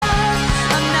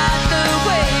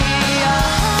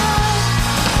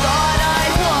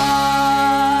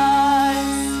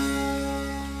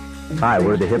Hi,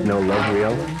 we're the Hypno Love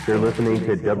Wheel. You're listening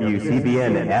to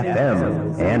WCBN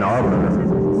FM Ann Arbor.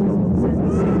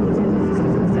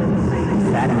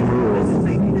 Satin rules.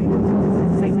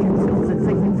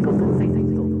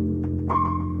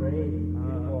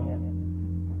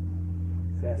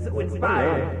 So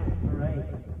inspired.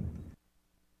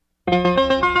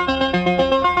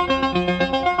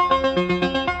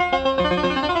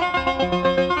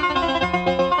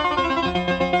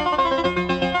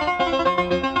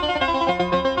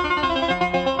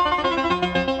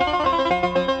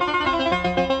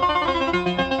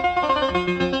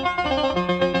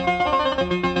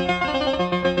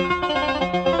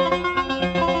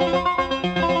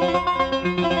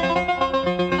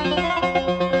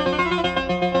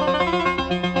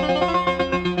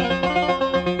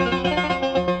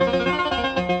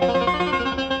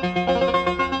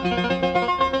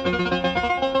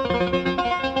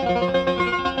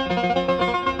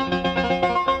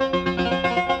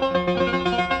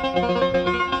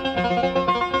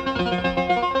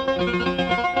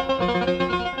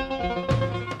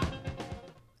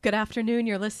 Good afternoon.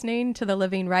 You're listening to the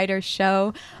Living Writers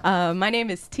Show. My name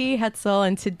is T. Hetzel,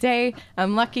 and today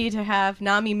I'm lucky to have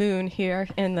Nami Moon here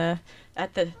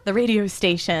at the radio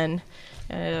station.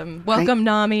 Welcome, Hi.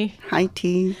 Nami. Hi,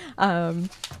 T.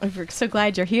 We're so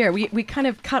glad you're here. We kind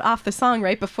of cut off the song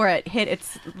right before it hit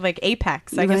its like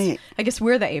apex. I guess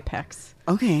we're the apex.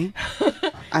 Okay.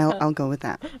 I'll go with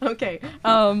that. Okay.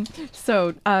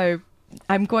 So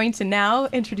I'm going to now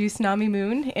introduce Nami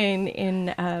Moon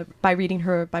by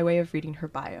way of reading her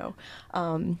bio.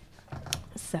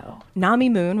 So Nami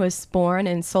Moon was born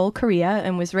in Seoul, Korea,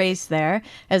 and was raised there,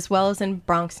 as well as in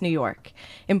Bronx, New York.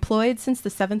 Employed since the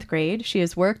 7th grade, she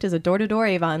has worked as a door-to-door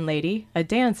Avon lady, a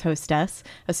dance hostess,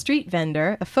 a street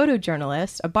vendor, a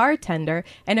photojournalist, a bartender,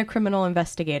 and a criminal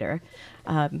investigator.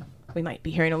 We might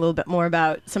be hearing a little bit more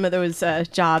about some of those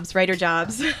writer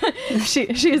jobs. She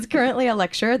is currently a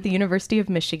lecturer at the University of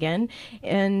Michigan,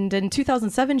 and in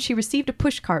 2007 she received a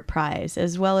Pushcart Prize,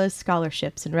 as well as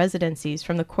scholarships and residencies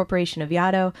from the Corporation of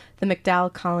Yaddo, the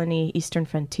MacDowell Colony Eastern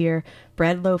Frontier,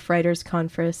 Bread Loaf Writers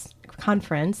Conference,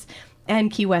 and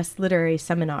Key West Literary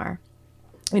Seminar.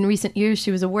 In recent years,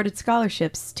 she was awarded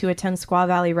scholarships to attend Squaw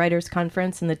Valley Writers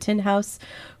Conference and the Tin House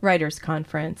Writers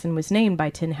Conference, and was named by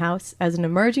Tin House as an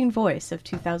Emerging Voice of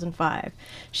 2005.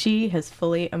 She has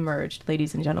fully emerged,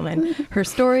 ladies and gentlemen. Her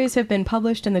stories have been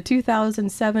published in the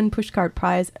 2007 Pushcart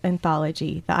Prize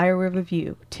anthology, the Iowa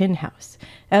Review, Tin House,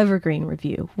 Evergreen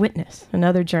Review, Witness, and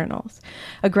other journals.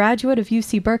 A graduate of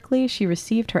UC Berkeley, she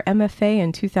received her MFA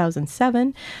in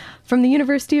 2007 from the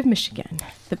University of Michigan.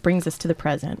 That brings us to the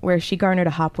present, where she garnered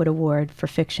a Hopwood Award for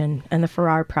Fiction and the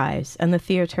Farrar Prize and the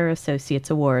Theater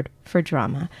Associates Award for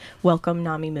Drama. Welcome,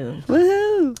 Nami Moon.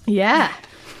 Woohoo! Yeah.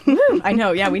 Woo. I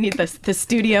know. Yeah, we need the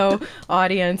studio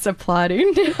audience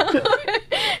applauding.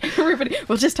 Everybody,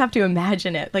 we'll just have to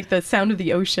imagine it, like the sound of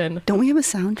the ocean. Don't we have a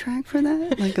soundtrack for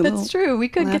that? Like a That's true. We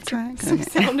could get some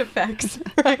sound effects.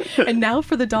 Right. And now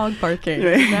for the dog barking.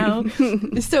 Right. Now,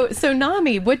 so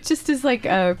Nami, what just is like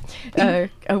a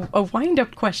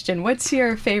wind-up question? What's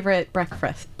your favorite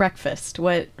breakfast?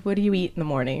 What do you eat in the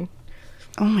morning?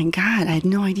 Oh my God, I had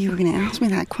no idea you were going to ask me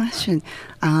that question.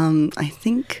 I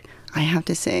think I have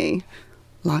to say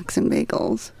lox and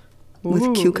bagels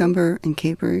with cucumber and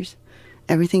capers.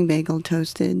 Everything bagel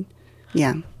toasted.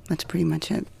 Yeah, that's pretty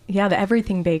much it. Yeah, the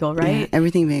everything bagel, right? Yeah,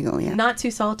 everything bagel, yeah. Not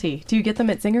too salty. Do you get them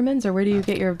at Zingerman's, or where do you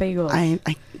get your bagels?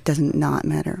 It doesn't not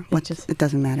matter. It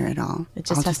doesn't matter at all.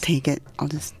 I'll just take it. I'll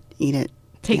just eat it.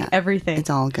 Take everything. It's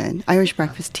all good. Irish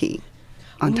breakfast tea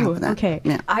on top of that. Okay.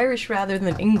 Yeah. Irish rather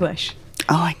than English.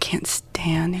 Oh, I can't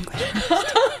stand English breakfast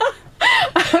tea.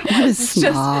 What a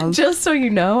snob. Just so you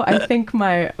know, I think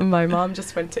my mom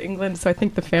just went to England, so I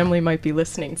think the family might be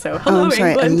listening. So hello, I'm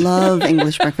sorry. England. I love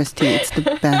English breakfast tea. It's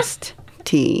the best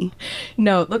tea.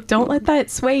 No, look, don't let that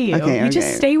sway you. Okay.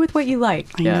 Just stay with what you like.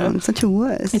 I know, I'm such a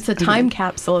wuss. It's a time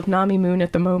capsule of Nami Moon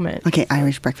at the moment. Okay,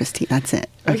 Irish breakfast tea. That's it.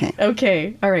 Okay.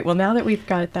 Okay. All right. Well, now that we've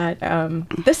got that,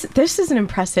 this is an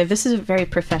impressive. This is a very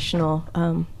professional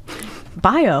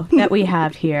bio that we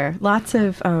have here. Lots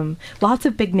of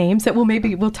big names that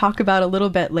we'll talk about a little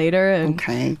bit later. And,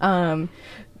 okay.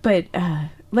 But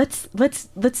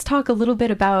let's talk a little bit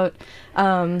about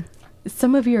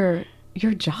some of your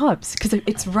jobs, because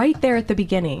it's right there at the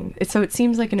beginning. So it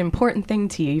seems like an important thing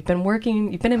to you. You've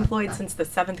been employed since the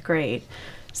 7th grade.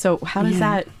 So how does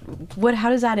that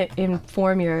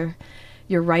inform your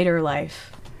writer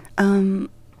life? Well,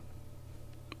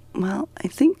 I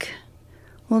think,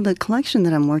 the collection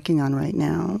that I'm working on right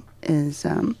now is,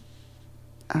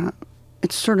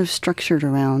 it's sort of structured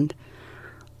around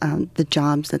the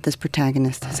jobs that this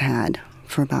protagonist has had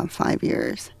for about 5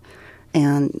 years.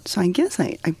 And so I guess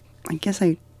I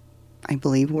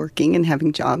believe working and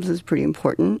having jobs is pretty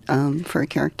important for a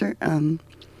character.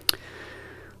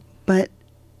 But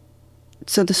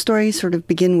so the stories sort of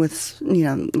begin with,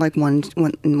 like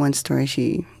in one story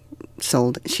she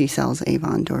sells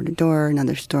Avon door to door.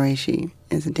 Another story she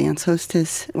is a dance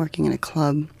hostess working in a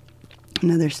club.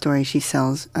 Another story she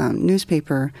sells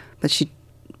newspaper, but she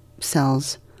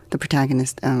sells the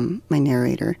protagonist, my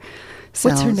narrator.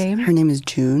 What's her name? Her name is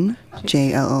June,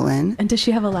 Joon. And does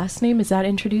she have a last name? Is that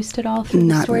introduced at all through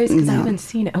the stories? Because I haven't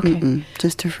seen it. Okay.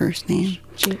 Just her first name.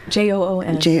 Joon.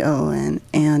 Joon.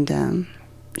 And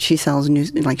she sells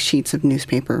sheets of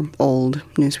newspaper, old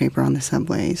newspaper on the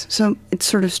subways. So it's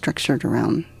sort of structured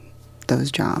around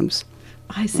those jobs.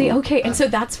 I see. Okay, and so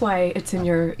that's why it's in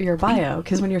your bio,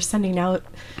 because when you're sending out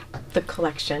the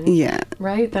collection,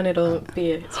 right, then it'll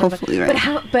be hopefully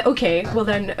right.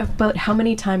 But how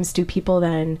many times do people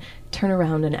then turn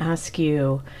around and ask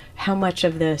you how much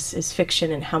of this is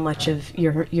fiction and how much of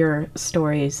your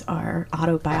stories are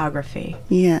autobiography?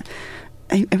 Yeah,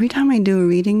 every time I do a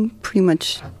reading, pretty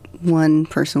much one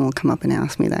person will come up and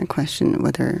ask me that question,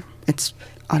 whether it's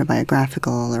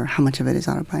autobiographical or how much of it is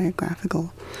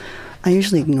autobiographical. I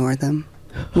usually ignore them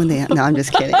when they... No, I'm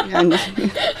just kidding.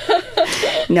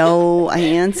 No, I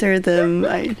answer them.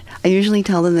 I usually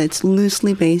tell them that it's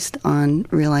loosely based on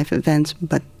real-life events,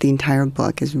 but the entire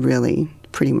book is really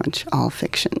pretty much all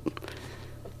fiction.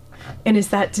 And does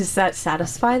that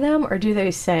satisfy them, or do they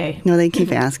say... No, they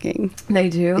keep asking. They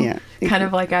do? Yeah. Kind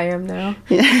of like I am now?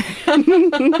 Yeah.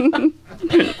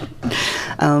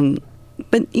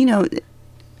 But,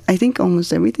 I think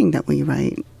almost everything that we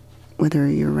write, whether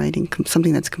you're writing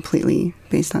something that's completely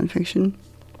based on fiction,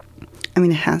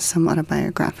 it has some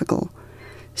autobiographical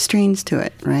strains to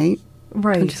it, right?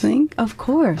 Right. Don't you think? Of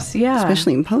course, yeah.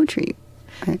 Especially in poetry.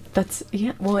 Right? That's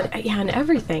and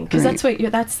everything, because that's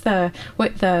the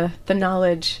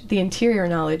knowledge, the interior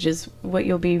knowledge is what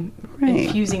you'll be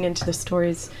infusing into the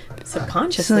stories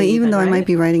subconsciously. So even though I might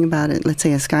be writing about it, let's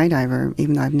say a skydiver,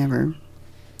 even though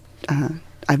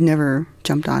I've never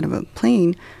jumped out of a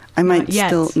plane. I might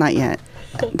not yet.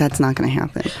 That's not going to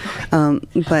happen.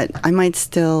 But I might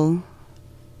still,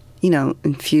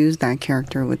 infuse that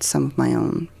character with some of my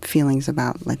own feelings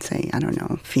about, let's say, I don't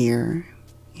know, fear,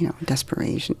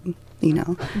 desperation,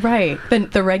 Right.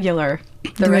 But the regular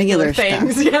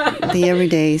things. Stuff. Yeah. The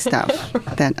everyday stuff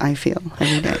that I feel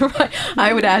every day. Right.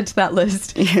 I would add to that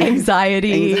list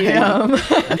anxiety.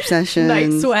 Obsession.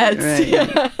 Night sweats. Right.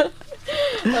 Yeah.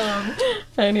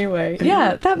 Anyway,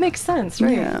 yeah, that makes sense,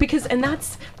 right? Yeah. Because, and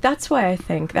that's why I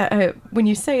think that when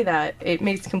you say that, it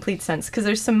makes complete sense. Because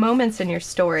there's some moments in your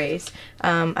stories.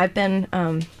 I've been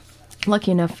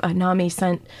lucky enough. Nami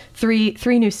sent three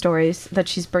new stories that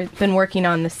she's been working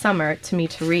on this summer to me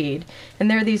to read, and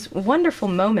there are these wonderful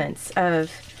moments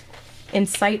of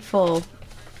insightful.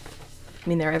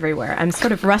 They're everywhere. I'm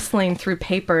sort of rustling through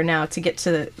paper now to get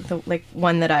to the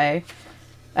one that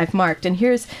I've marked. And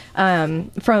here's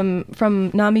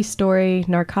from Nami's story,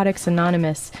 Narcotics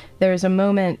Anonymous, there's a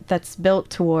moment that's built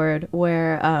toward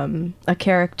where a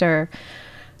character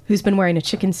who's been wearing a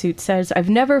chicken suit says, "I've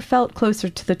never felt closer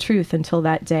to the truth until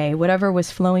that day. Whatever was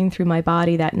flowing through my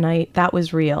body that night, that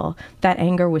was real. That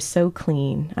anger was so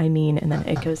clean. And then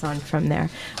it goes on from there.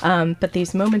 But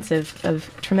these moments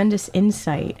of tremendous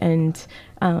insight and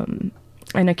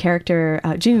a character,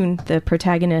 June, the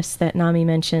protagonist that Nami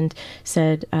mentioned,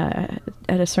 said at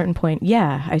a certain point,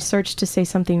 I searched to say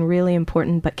something really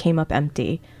important but came up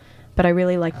empty. But I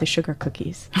really like the sugar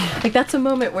cookies." Like, that's a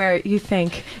moment where you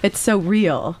think it's so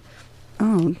real.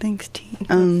 Oh, thanks, T.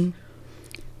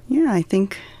 I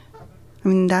think,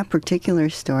 that particular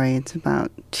story, it's about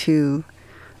two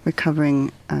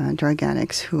recovering drug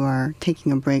addicts who are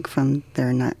taking a break from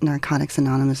their Narcotics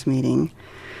Anonymous meeting.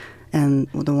 And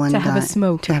the one to have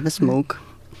a smoke.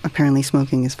 Apparently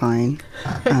smoking is fine.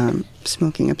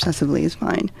 Smoking obsessively is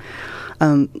fine.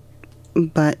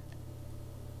 But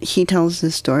he tells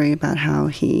this story about how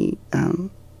he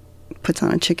puts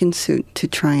on a chicken suit to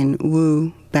try and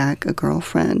woo back a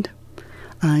girlfriend.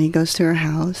 He goes to her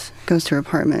house, goes to her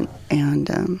apartment,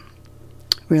 and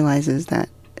realizes that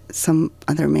some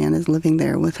other man is living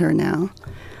there with her now.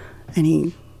 And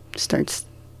he starts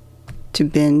to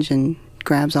binge and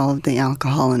grabs all of the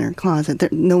alcohol in her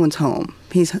closet. No one's home.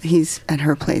 He's at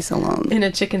her place alone. In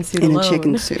a chicken suit alone. In a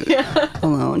chicken suit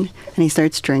alone. And he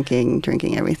starts drinking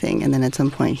everything. And then at some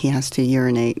point he has to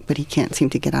urinate, but he can't seem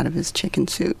to get out of his chicken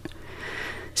suit.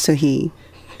 So he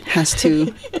has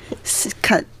to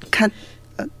cut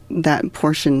that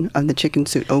portion of the chicken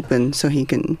suit open so he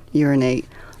can urinate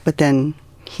but then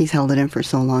he's held it in for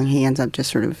so long, he ends up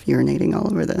just sort of urinating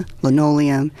all over the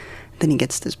linoleum. Then he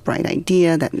gets this bright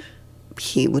idea that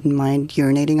he wouldn't mind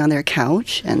urinating on their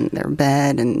couch and their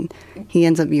bed, and he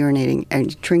ends up urinating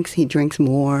and he drinks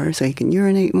more so he can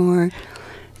urinate more.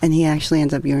 And he actually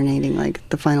ends up urinating, like,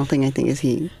 the final thing I think is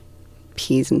he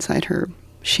pees inside her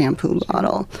shampoo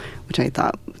bottle, which I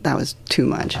thought that was too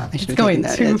much. I should have taken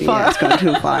that too far. Yeah, it's going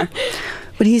too far.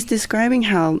 But he's describing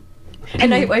how...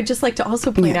 And I'd just like to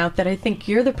also point out that I think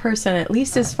you're the person, at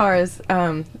least as far as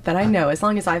that I know, as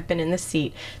long as I've been in this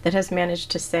seat, that has managed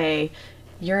to say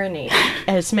urinate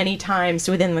as many times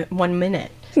within 1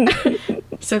 minute.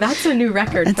 So that's a new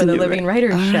record for the Living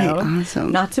Writers Show.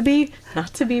 Awesome. Not to be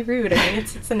rude. I mean,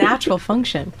 it's a natural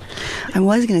function. I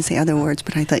was going to say other words,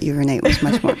 but I thought urinate was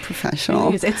much more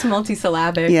professional. It's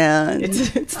multisyllabic. Yeah.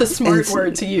 It's the smart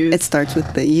word to use. It starts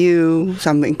with the U, so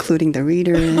I'm including the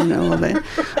reader in all of it.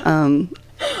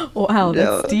 Wow,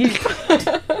 that's deep.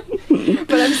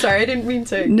 But I'm sorry, I didn't mean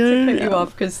to cut you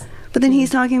off because... But then he's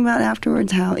talking about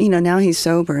afterwards how, now he's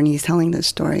sober and he's telling this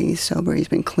story. He's sober. He's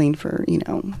been clean for,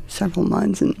 several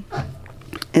months and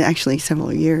actually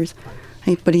several years.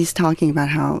 But he's talking about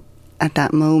how at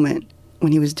that moment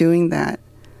when he was doing that,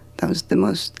 that was the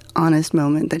most honest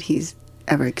moment that he's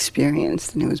ever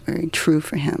experienced. And it was very true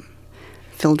for him,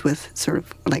 filled with sort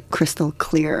of like crystal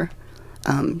clear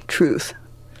truth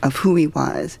of who he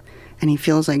was. And he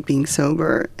feels like being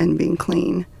sober and being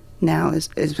clean now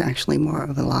is actually more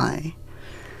of a lie.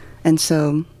 And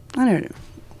so, I don't know.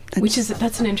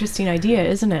 That's an interesting idea,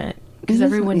 isn't it? Because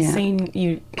everyone's saying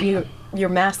you're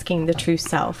masking the true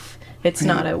self. It's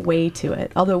not a way to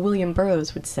it. Although William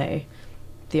Burroughs would say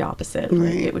the opposite.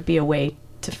 Right. It would be a way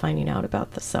to finding out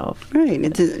about the self. Right.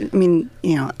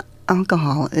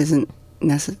 Alcohol isn't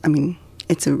necessary.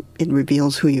 It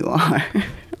reveals who you are,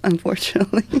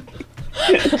 unfortunately.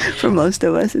 For most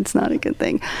of us, it's not a good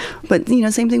thing. But,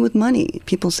 same thing with money.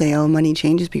 People say, oh, money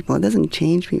changes people. It doesn't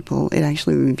change people. It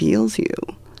actually reveals you.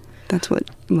 That's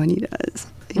what money does.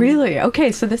 Really?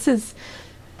 Okay, so this is...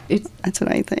 That's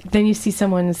what I think. Then you see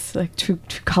someone's, like, true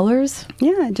colors?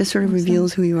 Yeah, it just sort of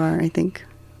reveals who you are, I think,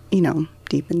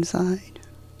 deep inside.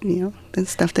 The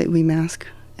stuff that we mask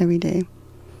every day.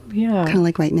 Yeah. Kind of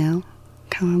like right now.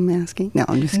 How I'm masking? No,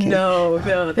 I'm just kidding.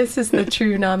 No. This is the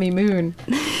true Nami Moon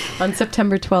on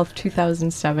September 12th,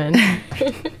 2007.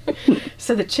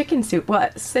 So the chicken suit,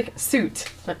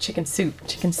 suit, not chicken soup,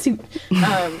 chicken suit.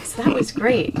 So that was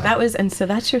great. So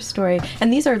that's your story.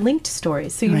 And these are linked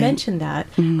stories. So you mentioned that.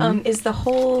 Mm-hmm. Is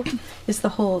the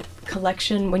whole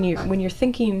collection, when you're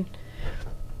thinking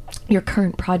your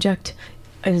current project,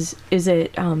 is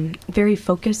it very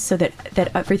focused so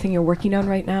that everything you're working on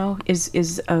right now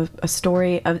is a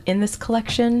story in this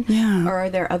collection? Yeah. Or are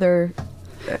there other...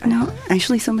 No,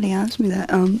 actually somebody asked me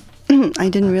that. I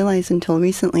didn't realize until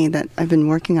recently that I've been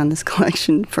working on this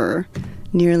collection for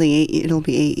nearly it'll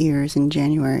be 8 years in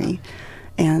January.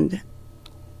 And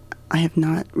I have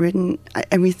not written...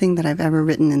 Everything that I've ever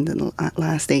written in the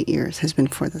last 8 years has been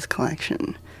for this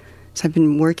collection. So I've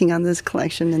been working on this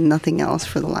collection and nothing else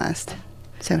for the last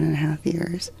 7.5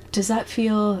 years. Does that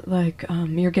feel like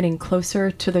you're getting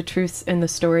closer to the truths in the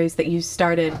stories that you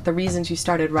started, the reasons you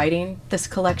started writing this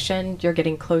collection? You're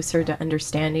getting closer to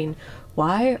understanding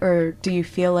why? Or do you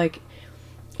feel like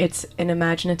it's an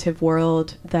imaginative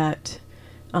world that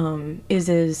is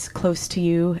as close to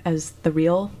you as the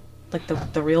real, like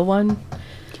the real one?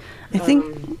 I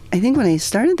think when I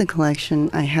started the collection,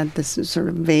 I had this sort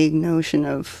of vague notion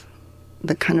of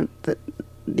the kind of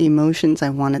the emotions I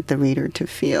wanted the reader to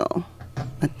feel.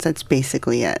 That's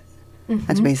basically it. Mm-hmm.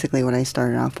 That's basically what I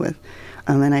started off with.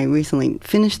 And I recently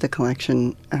finished the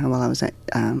collection while I was at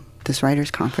this writers'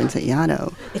 conference at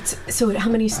Yaddo. So how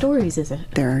many stories is it?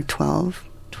 There are 12.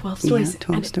 12 stories? Yeah,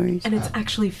 12 stories. And it's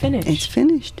actually finished? It's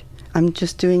finished. I'm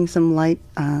just doing some light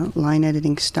line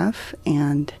editing stuff,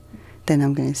 and then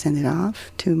I'm going to send it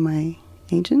off to my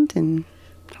agent, and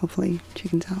hopefully she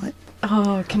can sell it.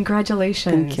 Oh,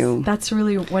 congratulations. Thank you. That's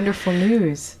really wonderful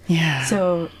news. Yeah.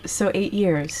 So 8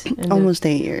 years. Almost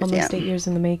 8 years, Almost 8 years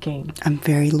in the making. I'm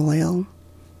very loyal,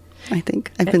 I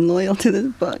think. I've been loyal to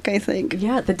this book, I think.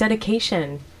 Yeah, the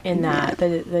dedication in that,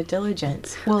 the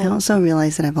diligence. Well, I also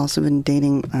realized that I've also been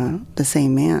dating the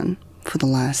same man for the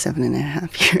last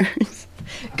 7.5 years.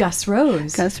 Gus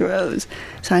Rose. Gus Rose.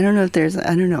 So I don't know if there's,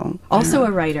 I don't know. Also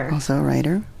a writer. Also a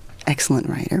writer. Excellent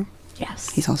writer.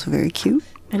 Yes. He's also very cute.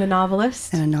 And a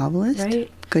novelist. Right.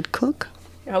 Good cook.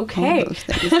 Okay. All those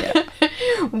things, yeah.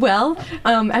 Well,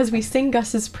 as we sing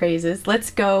Gus's praises,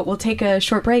 let's go. We'll take a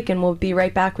short break and we'll be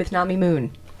right back with Nami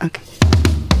Moon. Okay.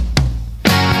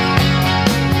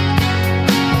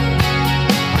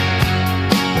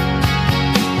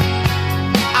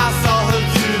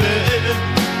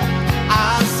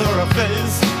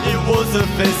 was a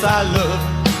face I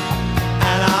loved,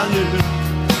 and I knew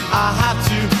I had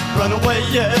to run away,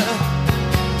 yeah,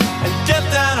 and get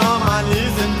down on my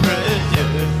knees and pray,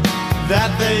 yeah,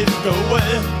 that they'd go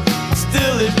away.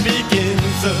 Still it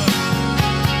begins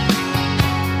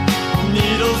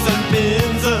needles and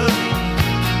pins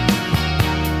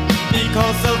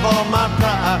because of all my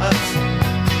pride,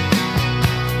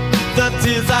 the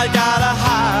tears I gotta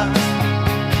hide.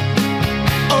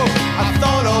 Oh, I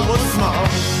thought I was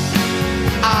smart,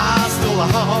 I stole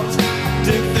her heart,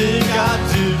 didn't think I'd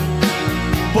do,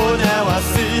 but now I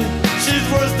see she's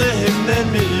worse to him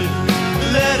than me.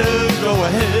 Let her go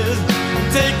ahead,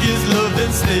 take his love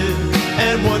instead,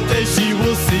 and one day she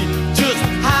will see just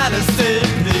how to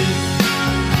save me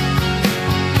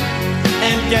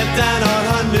and get down on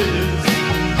her knees.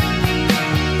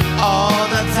 Oh,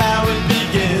 that's how it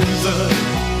begins.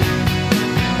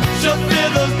 She'll feel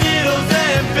those needles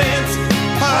and pins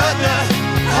hurt her,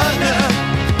 hurt her.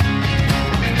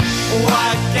 Why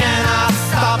can't I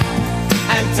stop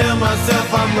and tell myself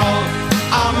I'm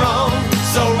wrong,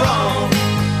 so wrong?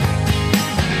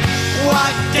 Why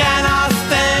can't I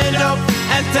stand up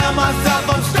and tell myself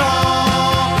I'm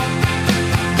strong?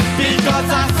 Because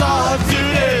I saw her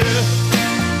today,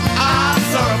 I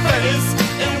saw her face.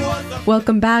 It was a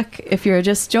Welcome back. If you're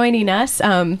just joining us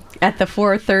at the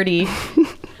 4:30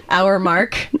 hour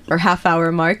mark or half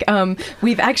hour mark,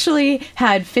 we've actually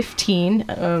had 15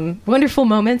 wonderful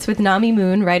moments with Nami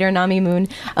Moon, writer Nami Moon,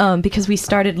 because we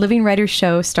started Living Writers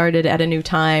Show started at a new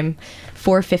time,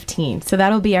 4:15. So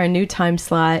that'll be our new time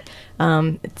slot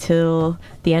till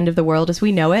the end of the world as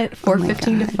we know it,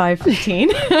 4:15 to 5:15.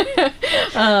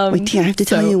 Wait, Tia, I have to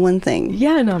tell you one thing.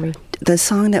 Yeah, Nami. The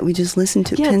song that we just listened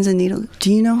to, Yeah. Pins and Needles,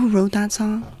 do you know who wrote that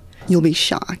song? You'll be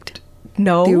shocked.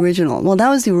 No. The original. Well, that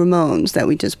was the Ramones that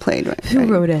we just played, right? Who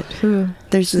wrote it? Who?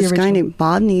 There's the this guy original? named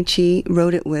Bob Nietzsche,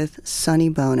 wrote it with Sonny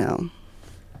Bono.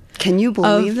 Can you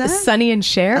believe Of that? Sonny and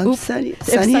Cher? Of Oop. Sonny If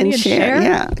Sonny and Cher.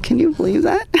 Yeah. Can you believe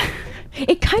that?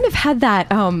 It kind of had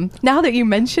that. Now that you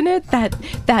mention it, that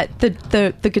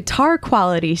the guitar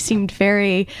quality seemed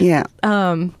very Yeah.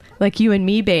 like You and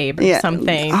Me, Babe, or Yeah.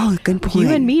 something. Oh, good point.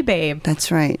 You and Me, Babe.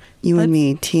 That's right. You and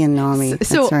me, Tia and Nami.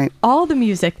 So That's right. all the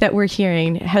music that we're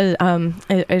hearing has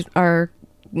are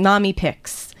Nami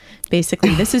picks.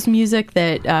 Basically, this is music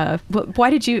that.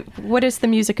 What is the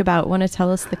music about? Want to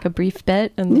tell us like a brief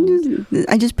bit? And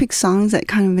I just pick songs that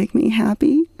kind of make me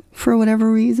happy for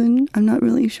whatever reason. I'm not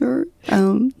really sure.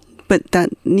 But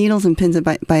that Needles and Pins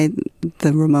by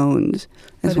the Ramones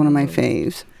is one of my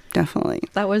faves. Definitely.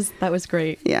 that was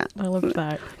great. Yeah. I loved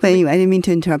that. But anyway, I didn't mean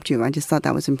to interrupt you. I just thought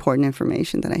that was important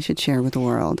information that I should share with the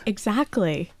world.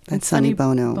 Exactly. That And Sonny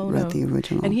Bono wrote the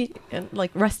original. And he,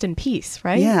 like, rest in peace,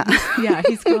 right? Yeah. Yeah,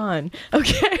 he's gone.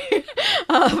 Okay.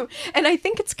 And I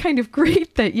think it's kind of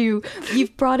great that you've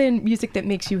brought in music that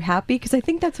makes you happy, because I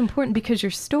think that's important, because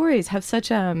your stories have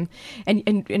such and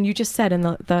you just said in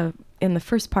the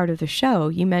first part of the show,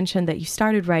 you mentioned that you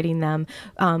started writing them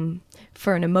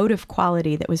for an emotive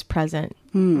quality that was present,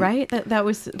 right? That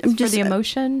was for the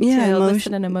emotion, to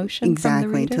elicit an emotion exactly,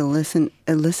 from the reader? to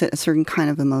elicit a certain kind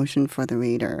of emotion for the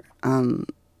reader.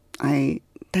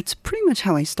 That's pretty much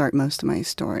how I start most of my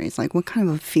stories. Like, what kind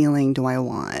of a feeling do I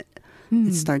want?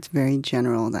 It starts very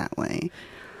general that way.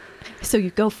 So you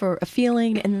go for a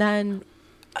feeling, and then,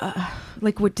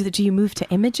 like, what do you move to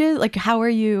images? Like, how are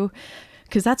you?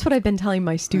 Because that's what I've been telling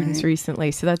my students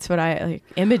recently. So that's what I like.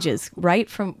 Images, write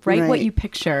what you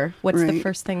picture. What's the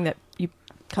first thing that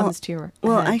comes to your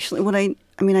Well, head? actually, what I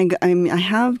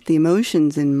have the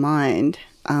emotions in mind,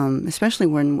 especially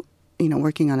when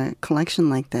working on a collection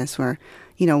like this, where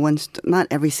not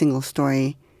every single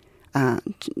story.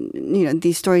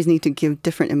 These stories need to give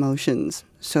different emotions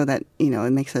so that,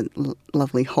 it makes a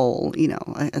lovely whole,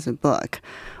 as a book.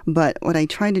 But what I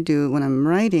try to do when I'm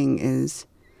writing is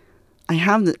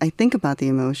I think about the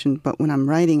emotion, but when I'm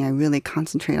writing, I really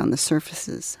concentrate on the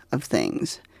surfaces of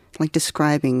things, like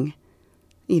describing,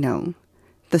 the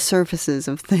surfaces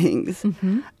of things.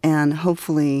 Mm-hmm. And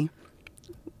hopefully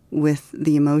with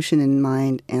the emotion in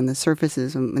mind and the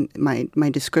surfaces, my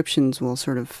descriptions will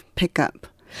sort of pick up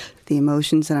the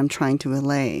emotions that I'm trying to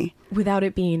relay. Without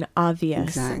it being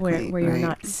obvious, Exactly, where you're right.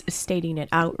 not stating it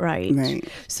outright. Right.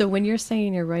 So when you're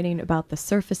saying you're writing about the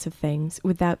surface of things,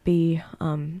 would that be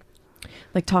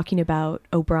like talking about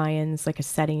O'Brien's, like a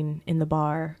setting in the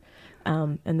bar,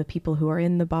 and the people who are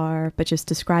in the bar, but just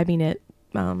describing it,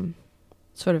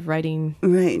 sort of writing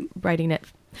it,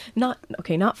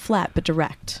 not flat, but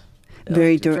direct.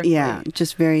 Very direct. yeah,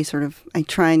 just very sort of, I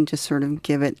try and just sort of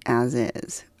give it as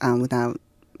is, without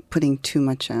putting too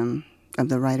much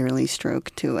the writerly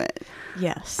stroke to it.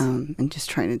 Yes. And just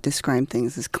try to describe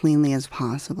things as cleanly as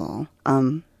possible.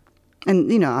 And,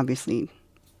 obviously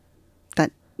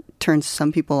that turns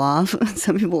some people off.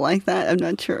 Some people like that. I'm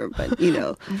not sure, but,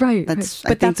 Right. That's,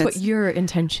 But that's what your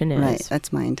intention is. Right.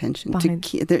 That's my intention. Behind-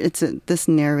 This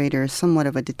narrator is somewhat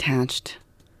of a detached,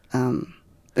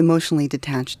 emotionally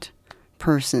detached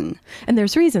person. And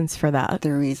there's reasons for that.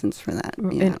 There are reasons for that.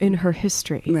 Yeah. In her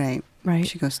history. Right. Right.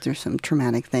 She goes through some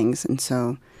traumatic things. And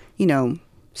so,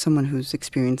 someone who's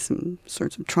experienced some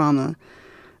sorts of trauma,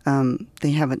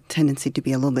 they have a tendency to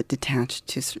be a little bit detached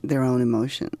to their own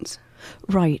emotions.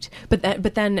 Right.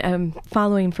 But then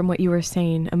following from what you were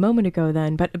saying a moment ago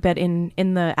then, but in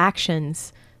the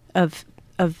actions of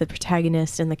the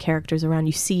protagonist and the characters around,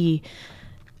 you see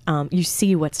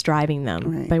what's driving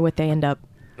them by what they end up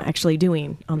actually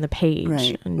doing on the page.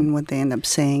 Right. And what they end up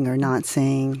saying or not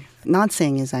saying. Not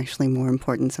saying is actually more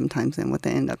important sometimes than what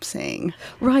they end up saying.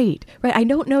 Right. Right. But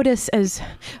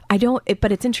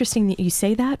it's interesting that you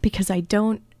say that, because I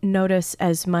don't notice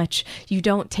as much. You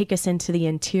don't take us into the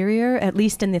interior, at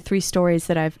least in the 3 stories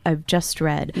that I've just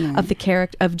read, of the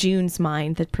character of June's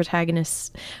mind, the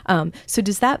protagonist. So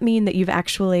does that mean that you've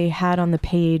actually had on the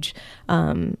page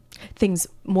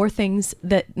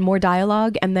more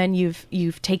dialogue, and then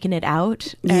you've taken it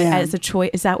out as a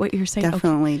choice? Is that what you're saying?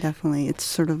 Definitely, definitely. It's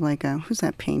sort of like who's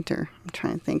that painter? I'm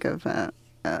trying to think of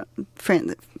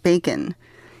Bacon.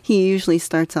 He usually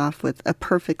starts off with a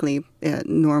perfectly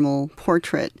normal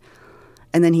portrait,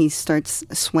 and then he starts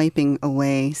swiping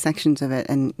away sections of it,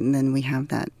 and then we have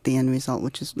the end result,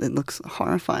 which is, it looks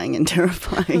horrifying and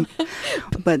terrifying.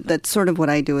 But that's sort of what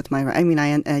I do with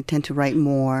I tend to write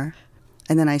more,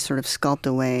 and then I sort of sculpt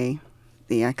away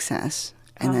the excess,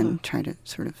 and then try to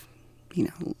sort of,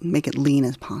 make it lean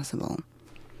as possible.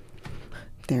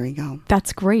 There we go.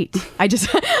 That's great. I just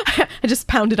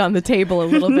pounded on the table a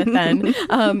little bit then.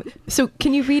 So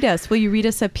can you read us? Will you read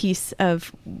us a piece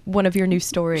of one of your new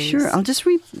stories? Sure. I'll just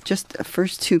read just the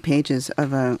first 2 pages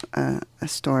of a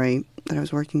story that I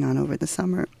was working on over the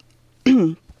summer.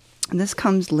 And this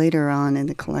comes later on in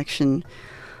the collection,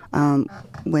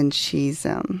 when she's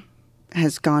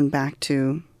has gone back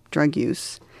to drug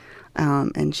use,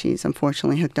 and she's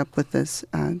unfortunately hooked up with this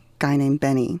guy named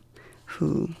Benny,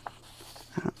 who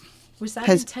was that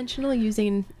intentional,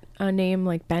 using a name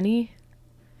like Benny?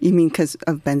 You mean because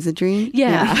of Benzedrine?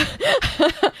 Yeah.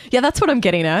 Yeah, that's what I'm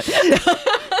getting at.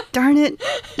 Darn it.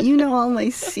 You know all my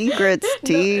secrets,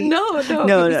 T. No.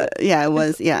 Yeah, it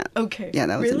was. Yeah. Okay. Yeah,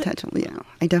 that was intentional. Yeah.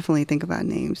 I definitely think about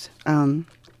names.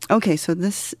 Okay, so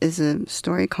this is a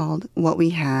story called What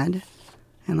We Had.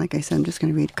 And like I said, I'm just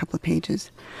going to read a couple of pages.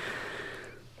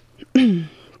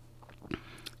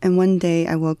 And one day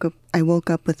I woke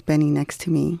up with Benny next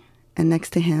to me, and next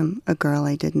to him, a girl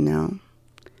I didn't know.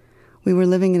 We were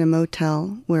living in a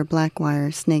motel where black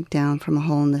wire snaked down from a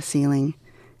hole in the ceiling,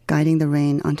 guiding the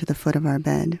rain onto the foot of our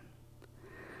bed.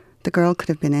 The girl could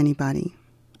have been anybody: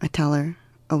 a teller,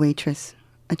 a waitress,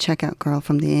 a checkout girl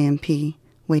from the AMP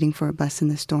waiting for a bus in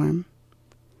the storm.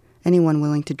 Anyone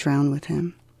willing to drown with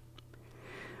him.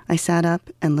 I sat up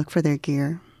and looked for their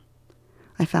gear.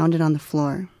 I found it on the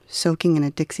floor, soaking in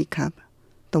a Dixie cup,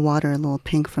 the water a little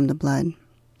pink from the blood.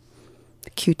 The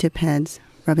Q-tip heads,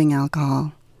 rubbing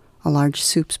alcohol, a large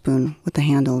soup spoon with the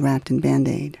handle wrapped in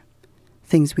Band-Aid.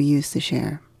 Things we used to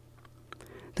share.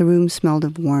 The room smelled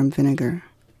of warm vinegar.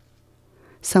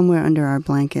 Somewhere under our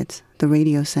blankets, the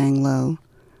radio sang low,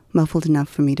 muffled enough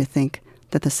for me to think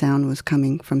that the sound was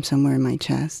coming from somewhere in my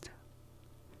chest.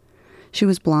 She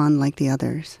was blonde like the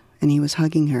others, and he was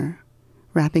hugging her,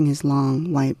 wrapping his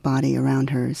long, white body around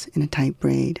hers in a tight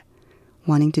braid,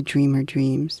 wanting to dream her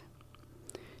dreams.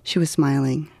 She was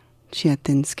smiling. She had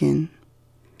thin skin.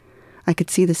 I could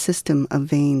see the system of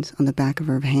veins on the back of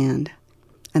her hand,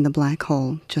 and the black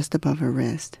hole just above her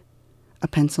wrist, a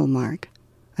pencil mark,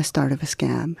 a start of a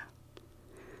scab.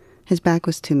 His back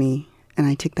was to me, and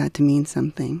I took that to mean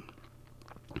something.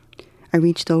 I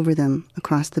reached over them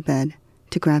across the bed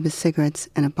to grab his cigarettes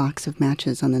and a box of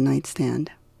matches on the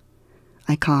nightstand.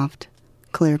 I coughed,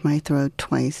 cleared my throat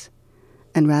twice,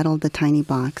 and rattled the tiny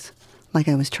box like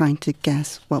I was trying to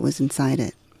guess what was inside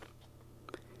it.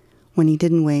 When he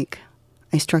didn't wake,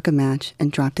 I struck a match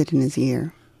and dropped it in his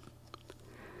ear.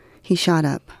 He shot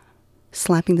up,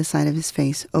 slapping the side of his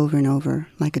face over and over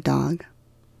like a dog.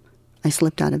 I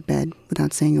slipped out of bed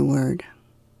without saying a word.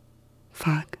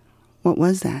 Fuck, what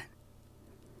was that?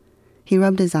 He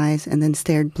rubbed his eyes and then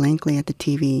stared blankly at the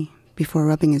TV before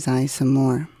rubbing his eyes some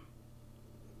more.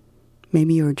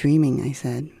 Maybe you were dreaming, I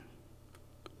said.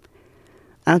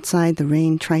 Outside, the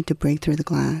rain tried to break through the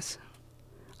glass.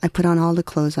 I put on all the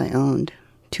clothes I owned,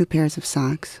 2 pairs of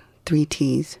socks, 3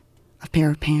 tees, a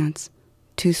pair of pants,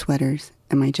 2 sweaters,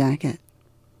 and my jacket.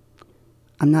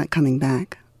 I'm not coming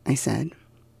back, I said.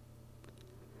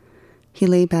 He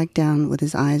lay back down with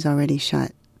his eyes already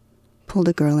shut, pulled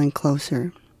the girl in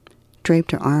closer,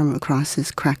 draped her arm across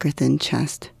his cracker-thin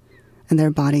chest, and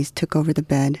their bodies took over the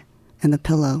bed and the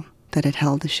pillow that had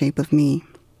held the shape of me.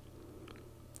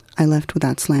 I left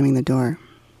without slamming the door.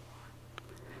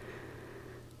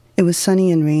 It was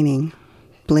sunny and raining.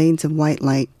 Blades of white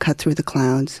light cut through the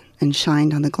clouds and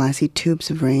shined on the glassy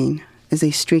tubes of rain as they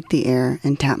streaked the air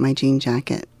and tapped my jean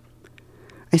jacket.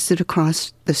 I stood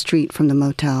across the street from the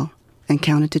motel and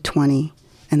counted to 20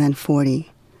 and then 40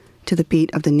 to the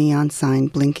beat of the neon sign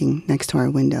blinking next to our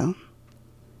window.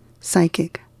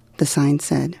 Psychic, the sign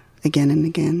said again and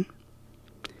again.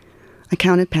 I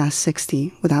counted past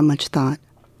 60 without much thought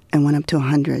and went up to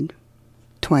 100,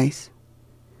 twice,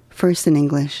 first in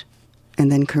English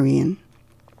and then Korean.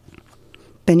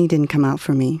 Benny didn't come out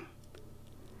for me.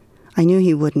 I knew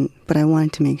he wouldn't, but I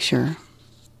wanted to make sure.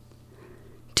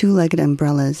 2-legged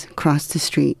umbrellas crossed the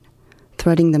street,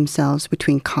 threading themselves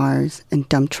between cars and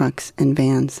dump trucks and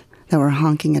vans that were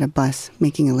honking at a bus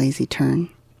making a lazy turn.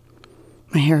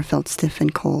 My hair felt stiff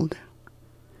and cold.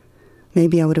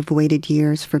 Maybe I would have waited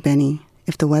years for Benny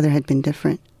if the weather had been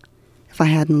different, if I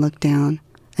hadn't looked down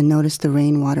and noticed the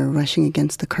rainwater rushing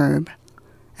against the curb,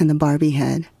 and the Barbie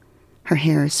head, her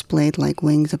hair splayed like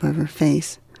wings above her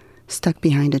face, stuck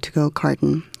behind a to-go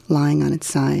carton lying on its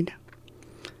side.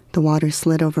 The water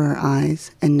slid over her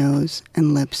eyes and nose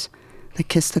and lips that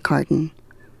kissed the carton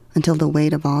until the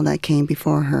weight of all that came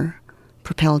before her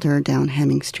propelled her down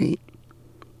Hemming Street.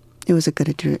 It was as good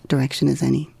a direction as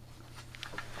any.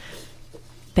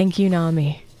 Thank you,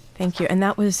 Nami. Thank you. And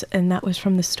that was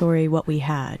from the story What We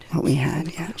Had. What We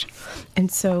Had, yeah. And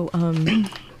so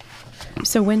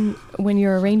so when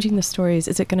you're arranging the stories,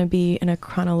 is it going to be in a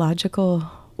chronological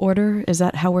order? Is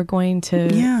that how we're going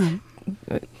to? Yeah,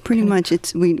 pretty much.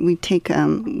 It's we take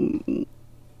I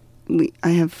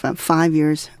have 5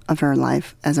 years of her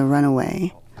life as a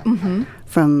runaway. Mm-hmm.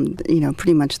 From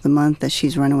pretty much the month that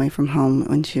she's run away from home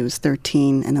when she was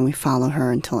 13, and then we follow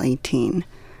her until 18.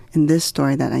 In this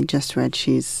story that I just read,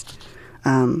 she's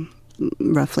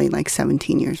roughly like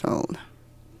 17 years old.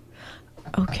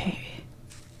 Okay.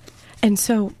 And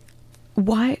so,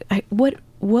 why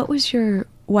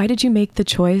did you make the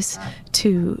choice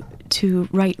to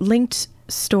write linked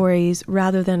stories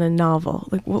rather than a novel?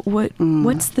 Like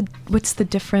what's the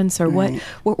difference, or right.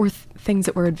 what were things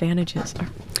that were advantages?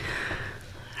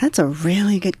 That's a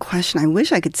really good question. I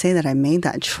wish I could say that I made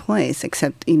that choice,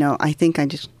 except I think I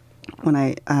just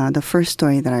when the first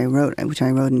story that I wrote, which I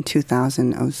wrote in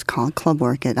 2000, it was called Club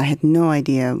Orchid. I had no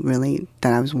idea really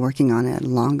that I was working on a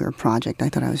longer project. I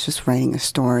thought I was just writing a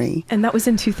story. And that was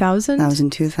in 2000? That was in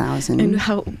 2000. And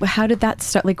how did that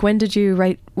start? Like, when did you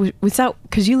write? Was that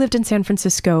because you lived in San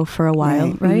Francisco for a while,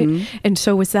 right? Mm-hmm. And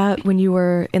so was that when you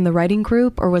were in the writing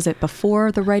group, or was it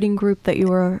before the writing group that you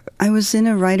were? I was in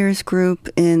a writers group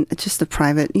in just a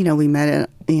private, we met at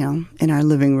in our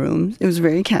living room. It was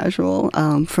very casual,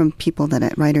 from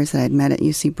writers that I'd met at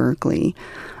UC Berkeley.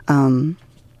 And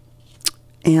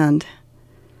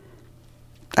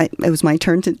it was my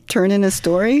turn to turn in a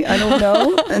story. I don't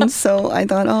know. And so I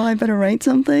thought, I better write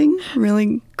something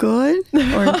really good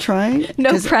or try.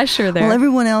 No pressure there. Well,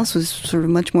 everyone else was sort of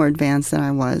much more advanced than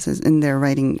I was in their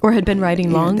writing. Or had been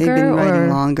writing longer? They'd been writing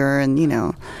longer. And,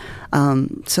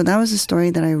 so that was a story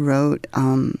that I wrote.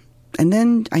 And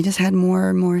then I just had more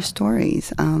and more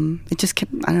stories. It just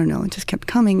kept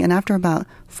coming. And after about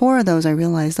 4 of those, I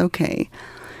realized, okay,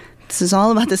 this is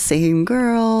all about the same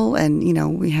girl. And,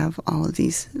 we have all of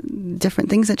these different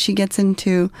things that she gets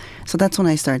into. So that's when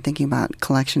I started thinking about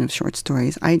collection of short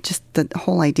stories. The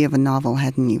whole idea of a novel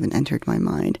hadn't even entered my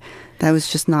mind. That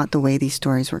was just not the way these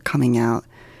stories were coming out.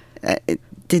 It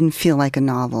didn't feel like a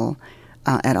novel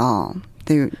at all.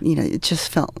 It just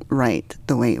felt right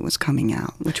the way it was coming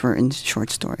out, which were in short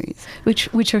stories.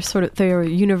 Which are sort of, they're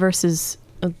universes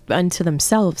unto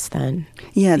themselves then.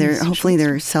 Yeah,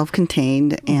 they're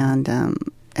self-contained, and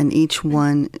each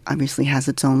one obviously has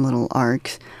its own little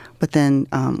arcs. But then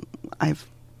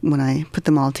when I put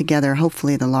them all together,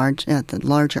 hopefully the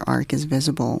larger arc is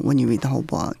visible when you read the whole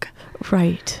book.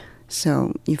 Right.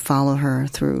 So you follow her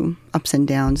through ups and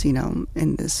downs,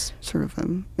 in this sort of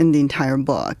in the entire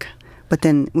book. But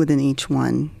then within each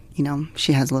one,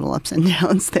 she has little ups and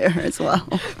downs there as well.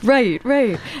 Right.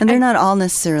 And they're not all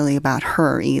necessarily about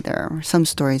her either. Some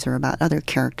stories are about other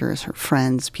characters, her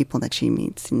friends, people that she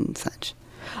meets and such.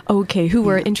 Okay, who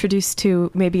were introduced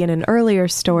to maybe in an earlier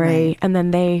story, Right. and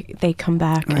then they come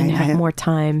back and Right, have more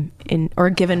time or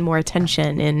given more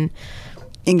attention in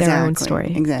their own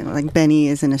story. Exactly. Like Benny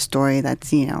is in a story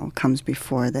that's, comes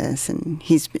before this, and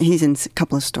he's in a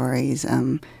couple of stories.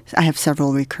 I have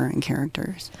several recurring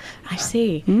characters. I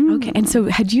see. Okay, and so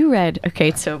had you read?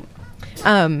 Okay, so.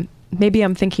 Maybe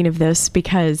I'm thinking of this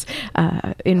because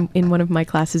in one of my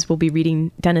classes we'll be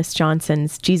reading Dennis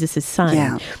Johnson's Jesus' Son.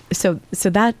 Yeah. So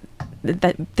that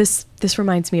this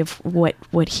reminds me of what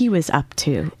he was up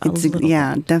to.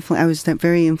 Yeah, definitely. I was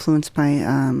very influenced by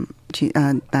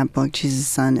that book, Jesus'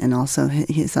 Son, and also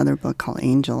his other book called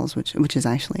Angels, which is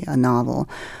actually a novel.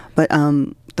 But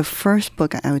the first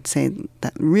book I would say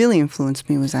that really influenced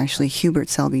me was actually Hubert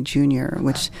Selby Jr.,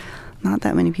 which not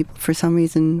that many people, for some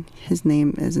reason, his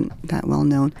name isn't that well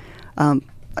known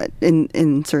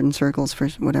in certain circles for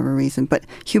whatever reason. But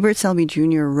Hubert Selby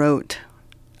Jr. wrote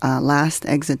Last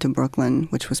Exit to Brooklyn,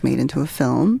 which was made into a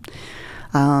film.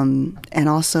 And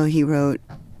also he wrote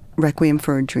Requiem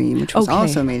for a Dream, which was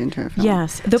also made into a film.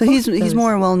 Yes. So he's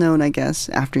more well known, I guess,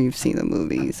 after you've seen the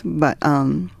movies. But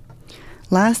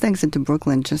Last Exit to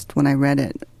Brooklyn, just when I read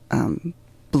it,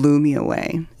 blew me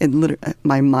away.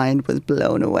 My mind was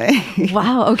blown away.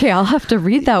 Wow. Okay, I'll have to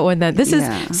read that one then. This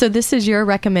is your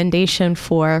recommendation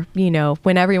for,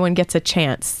 when everyone gets a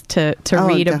chance to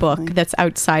read a book that's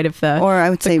outside of the or I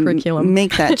would say curriculum.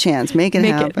 Make that chance. Make it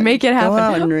happen. Make it happen. Go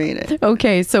out and read it.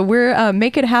 Okay, so we're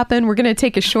Make It Happen. We're going to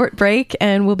take a short break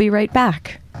and we'll be right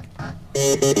back.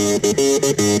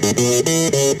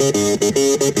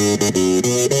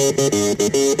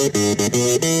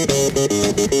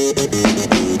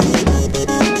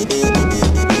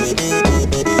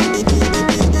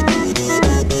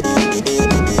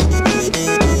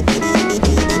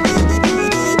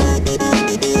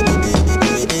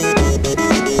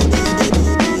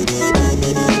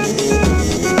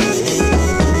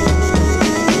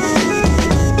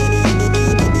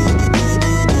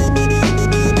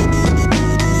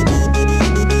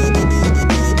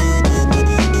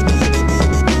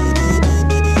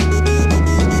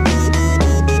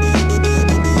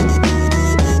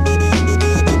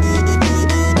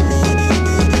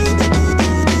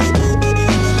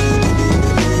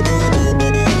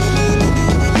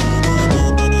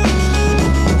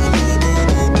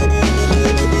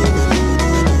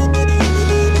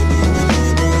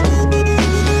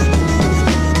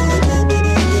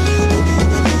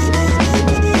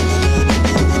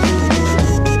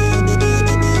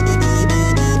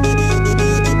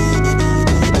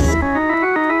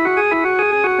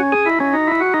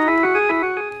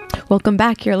 Welcome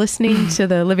back. You're listening to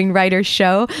the Living Writers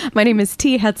Show. My name is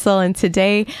T. Hetzel, and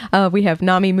today we have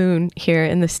Nami Moon here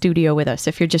in the studio with us.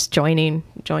 If you're just joining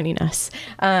us,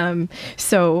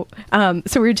 so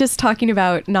we're just talking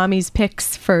about Nami's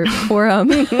picks for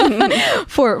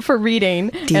for reading.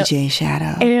 DJ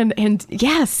Shadow, and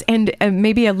yes, and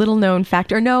maybe a little known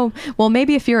fact, or no, well,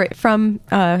 maybe if you're in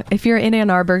Ann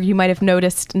Arbor, you might have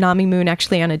noticed Nami Moon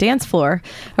actually on a dance floor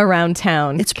around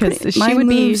town. It's pretty. My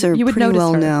moves are pretty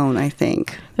well known, I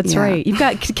think. That's right. You've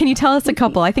got. Can you tell us a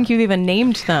couple? I think you've even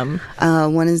named them.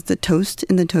 One is the toast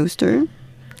in the toaster.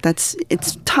 It's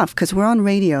tough because we're on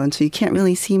radio, and so you can't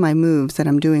really see my moves that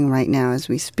I'm doing right now as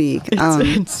we speak.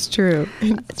 It's true.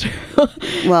 It's true.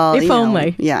 Well, if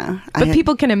only. Yeah. But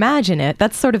people can imagine it.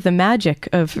 That's sort of the magic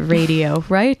of radio,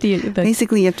 right?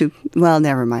 Basically, you have to. Well,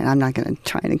 never mind. I'm not going to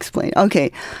try and explain.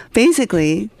 Okay.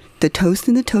 Basically, the toast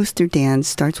in the toaster dance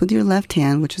starts with your left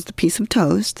hand, which is the piece of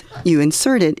toast. You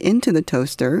insert it into the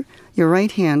toaster. Your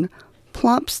right hand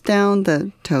plops down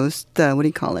the toast. What do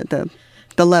you call it?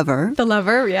 The lever. The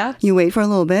lever, yeah. You wait for a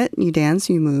little bit. You dance.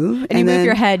 You move. And you move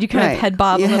your head. You kind of head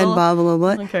bob a little. You head bob a little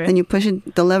bit. Okay. Then you push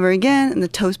the lever again, and the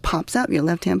toast pops up. Your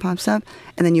left hand pops up.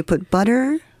 And then you put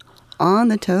butter on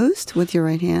the toast with your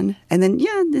right hand. And then,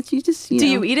 you just, Do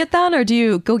you eat it then? Or do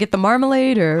you go get the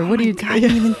marmalade? Or what do you do? I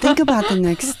didn't even think about the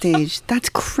next stage. That's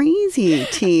crazy,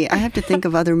 T. I have to think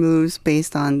of other moves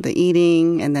based on the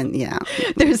eating. And then,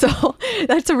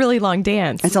 that's a really long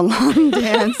dance. It's a long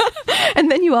dance. And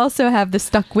then you also have the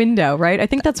stuck window, right? I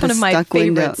think that's one of my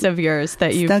favorites of yours that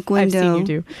I've seen you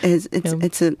do. It's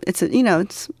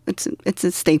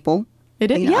a staple.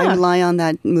 It is, yeah. I rely on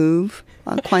that move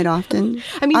quite often.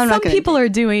 I mean, some people are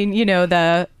doing,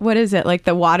 what is it, like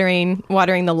the watering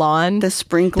the lawn, the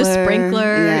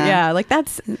sprinkler, like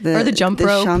that's or the jump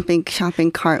rope,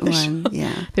 shopping cart one.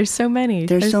 Yeah, there's so many.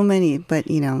 There's so many, but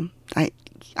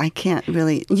I can't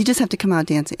really. You just have to come out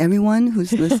dancing. Everyone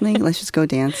who's listening, let's just go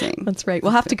dancing. That's right.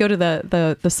 We'll have to go to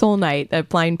the Soul Night at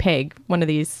Blind Pig one of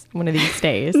these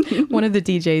days. One of the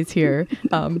DJs here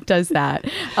does that.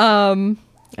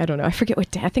 I don't know. I forget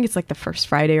what day. I think it's like the first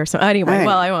Friday or something. Anyway, All right.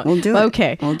 well, I won't. We'll do it.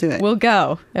 Okay. We'll do it. We'll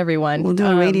go, everyone. We'll do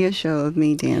a radio show of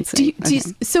me dancing.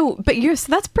 So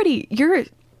that's pretty, you're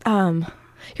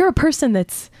a person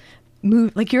that's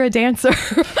moved, like you're a dancer.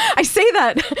 I say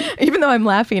that, even though I'm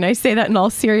laughing, I say that in all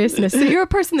seriousness. So you're a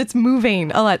person that's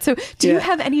moving a lot. So do you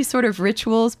have any sort of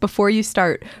rituals before you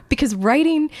start? Because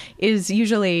writing is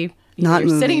usually... Not you're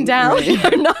moving, sitting down, right.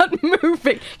 you're not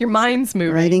moving. Your mind's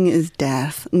moving. Writing is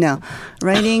death. No,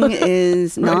 writing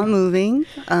is not moving.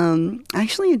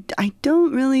 Actually, I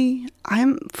don't really,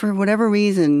 for whatever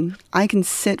reason, I can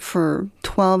sit for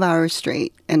 12 hours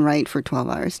straight and write for 12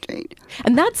 hours straight.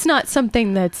 And that's not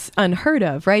something that's unheard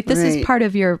of, right? This is Right. part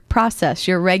of your process,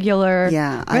 your regular...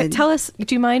 Yeah, Right? Tell us,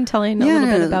 do you mind telling a little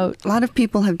bit about... A lot of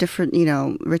people have different,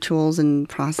 rituals and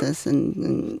process.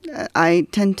 And I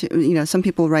tend to, some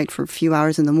people write for a few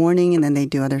hours in the morning and then they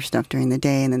do other stuff during the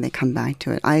day and then they come back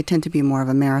to it. I tend to be more of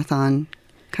a marathon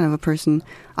kind of a person.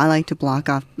 I like to block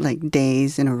off like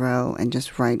days in a row and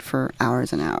just write for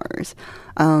hours and hours.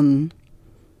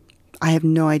 I have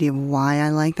no idea why I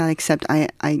like that, except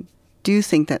I do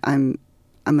think that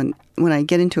when I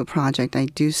get into a project, I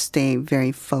do stay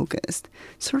very focused.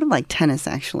 Sort of like tennis,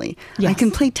 actually. Yes. I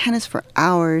can play tennis for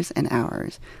hours and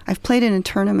hours. I've played in a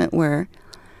tournament where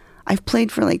I've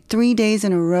played for like 3 days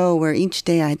in a row where each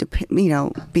day I had to,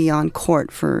 be on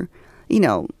court for,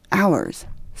 hours,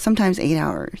 sometimes 8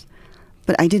 hours.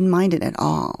 But I didn't mind it at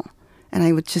all. And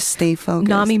I would just stay focused.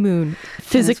 Nami Moon,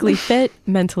 physically fit,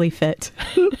 mentally fit,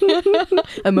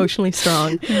 emotionally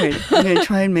strong. Right. I'm going to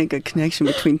try and make a connection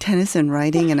between tennis and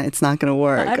writing, and it's not going to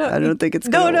work. I don't think it's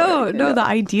going to work. No, the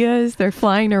ideas, they're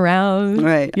flying around.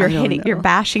 Right. You're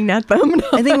bashing at them.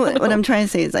 I think what I'm trying to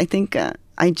say is I think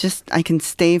I can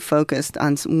stay focused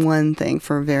on one thing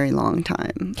for a very long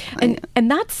time.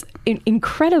 And that's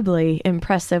incredibly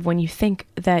impressive when you think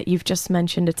that you've just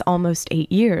mentioned it's almost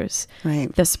 8 years,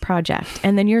 right. This project.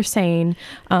 And then you're saying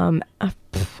on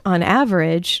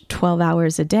average, 12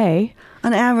 hours a day.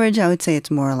 On average, I would say it's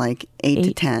more like 8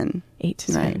 to 10. 8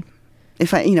 to 10. Right.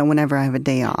 If whenever I have a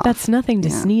day off. That's nothing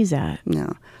to sneeze at.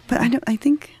 No. But I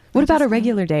think... What about a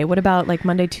regular day? What about like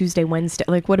Monday, Tuesday, Wednesday?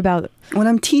 Like what about... When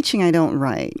I'm teaching, I don't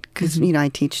write because, I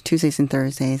teach Tuesdays and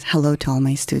Thursdays. Hello to all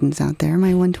my students out there,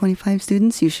 my 125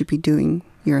 students. You should be doing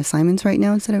your assignments right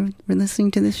now instead of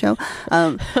listening to this show.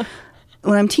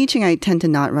 When I'm teaching, I tend to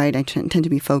not write. I tend to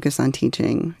be focused on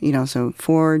teaching, so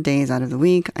 4 days out of the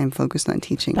week, I'm focused on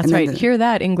teaching. That's right. Hear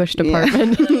that, English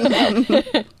department.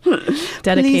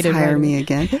 Dedicated. Please hire writing. me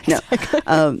again. No.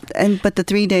 But the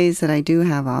 3 days that I do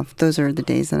have off, those are the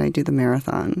days that I do the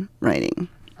marathon writing.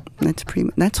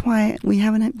 That's why we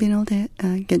haven't been able to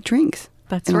get drinks.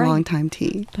 That's in right. a long time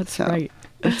tea. That's right.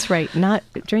 That's right. Not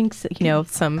drinks,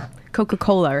 some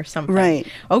Coca-Cola or something. Right.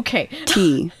 Okay.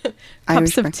 Tea.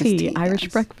 Cups of tea. Irish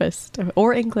yes. breakfast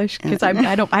or English because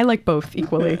I like both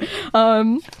equally.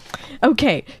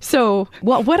 Okay. So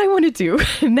what I want to do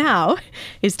now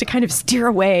is to kind of steer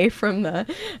away from the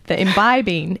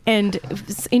imbibing. And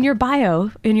in your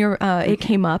bio, it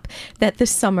came up that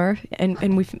this summer,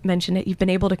 and we've mentioned it, you've been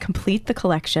able to complete the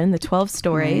collection, the 12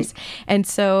 stories. Right. And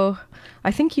so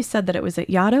I think you said that it was at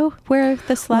Yaddo where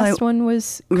this last one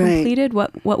was completed.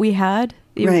 Right. What we had,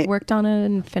 you worked on it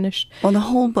and finished. Well, the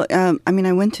whole book. I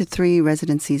went to 3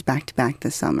 residencies back to back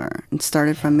this summer. It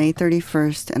started from May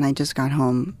 31st, and I just got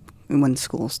home when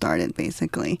school started,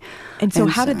 basically. And so,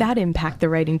 how did that impact the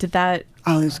writing? Did that?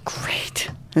 Oh, it was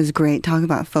great. It was great. Talk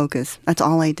about focus. That's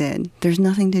all I did. There's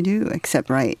nothing to do except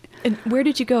write. And where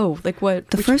did you go? Like what?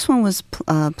 The first one was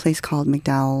a place called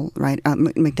MacDowell,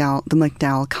 the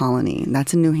MacDowell Colony.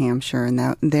 That's in New Hampshire, and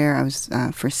there I was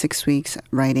for 6 weeks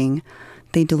writing.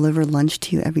 They deliver lunch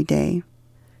to you every day.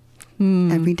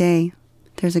 Every day,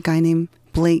 there's a guy named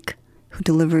Blake who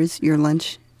delivers your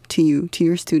lunch to you to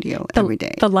your studio every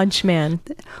day. The lunch man.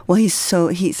 Well, I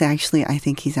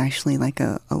think he's actually like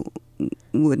a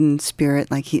wooden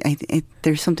spirit. Like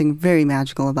there's something very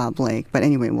magical about Blake. But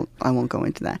anyway, I won't go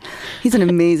into that. He's an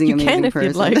amazing person.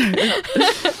 You'd like.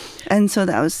 And so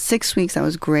that was 6 weeks. That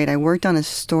was great. I worked on a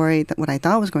story what I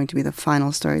thought was going to be the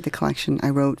final story of the collection.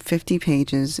 I wrote 50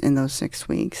 pages in those 6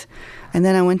 weeks. And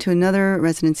then I went to another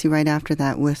residency right after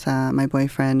that with my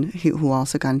boyfriend, who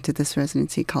also got into this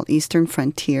residency called Eastern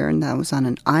Frontier. And that was on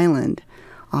an island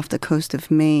off the coast of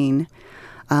Maine.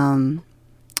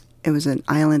 It was an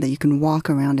island that you can walk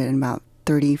around it in about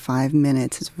 35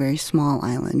 minutes. It's a very small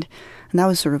island. And that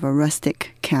was sort of a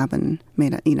rustic cabin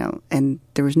made of, and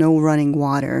there was no running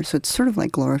water. So it's sort of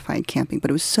like glorified camping, but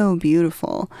it was so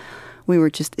beautiful. We were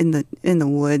just in the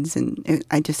woods, and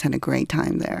I just had a great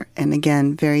time there. And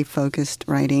again, very focused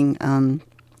writing.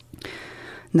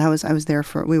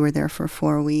 And we were there for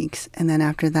 4 weeks. And then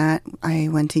after that, I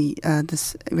went to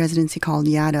this residency called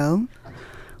Yado,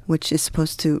 which is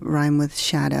supposed to rhyme with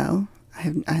shadow.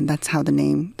 And that's how the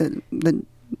name,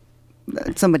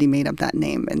 somebody made up that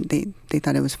name, and they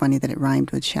thought it was funny that it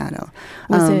rhymed with shadow.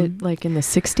 Was it like in the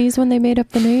 60s when they made up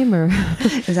the name, or?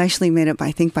 It was actually made up,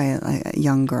 I think, by a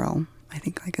young girl. I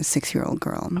think like a 6-year-old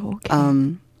girl. Oh,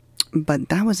 okay. But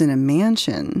that was in a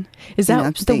mansion. Is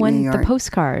that the one, the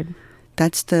postcard?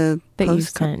 That's the that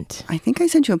postcard. You sent. I think I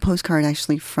sent you a postcard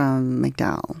actually from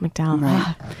MacDowell. MacDowell,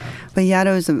 right? But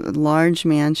Yado is a large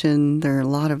mansion. There are a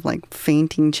lot of like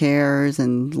fainting chairs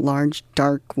and large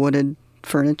dark wooded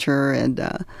furniture, and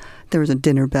there was a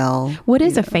dinner bell. What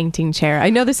is a fainting chair? I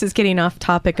know this is getting off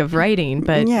topic of writing,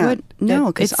 but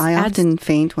because I often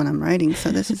faint when I'm writing,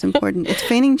 so this is important. Its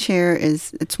fainting chair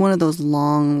it's one of those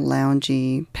long,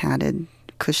 loungy, padded,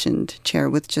 cushioned chair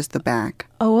with just the back.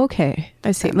 Oh, okay.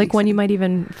 I see. Like one you might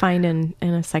even find in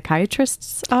a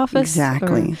psychiatrist's office?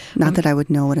 Exactly. Not that I would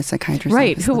know what a psychiatrist's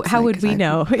office looks How like, would we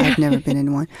know? I've never been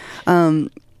in one.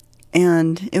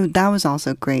 And that was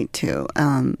also great, too.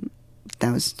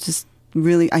 That was just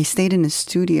really... I stayed in a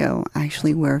studio,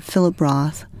 actually, where Philip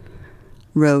Roth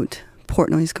wrote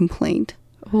Portnoy's Complaint,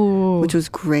 which was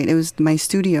great. It was my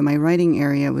studio, my writing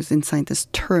area was inside this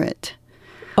turret.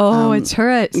 Oh, a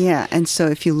turret. Yeah, and so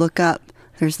if you look up,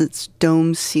 there's this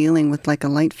dome ceiling with like a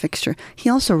light fixture. He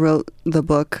also wrote the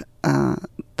book,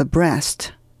 The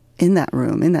Breast, in that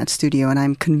room, in that studio, and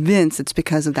I'm convinced it's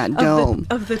because of that dome.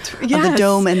 Of the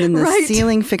dome, and then the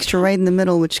ceiling fixture right in the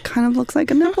middle, which kind of looks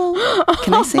like a nipple.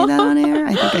 Can I say that on air?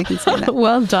 I think I can say that.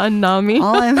 Well done, Nami.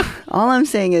 All I'm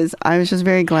saying is I was just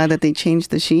very glad that they changed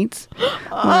the sheets when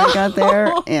I got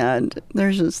there, and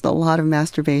there's just a lot of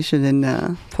masturbation in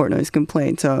Portnoy's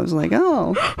Complaint, so I was like,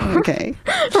 oh, okay.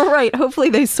 Right.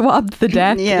 Hopefully they swabbed the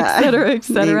deck, et cetera, et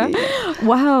cetera. Maybe, yeah.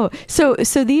 Wow. So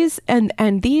these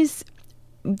and these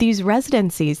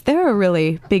residencies, they're a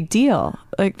really big deal.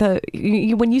 Like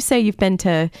when you say you've been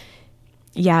to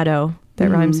Yado, that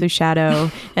rhymes with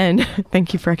shadow, and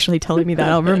thank you for actually telling me that.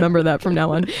 I'll remember that from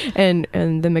now on. And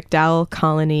the MacDowell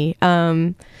colony.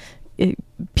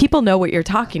 People know what you're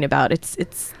talking about.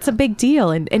 It's a big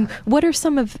deal. And what are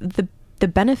some of the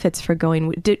benefits for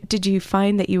going? Did you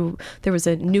find that there was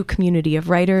a new community of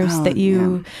writers that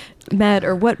you met,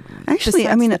 or what? Actually,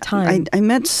 I mean, I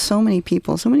met so many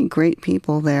people, so many great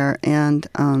people there, and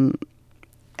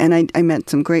I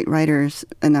met some great writers,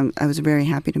 and I was very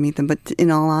happy to meet them. But in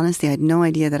all honesty, I had no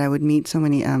idea that I would meet so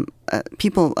many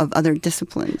people of other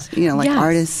disciplines, like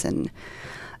artists and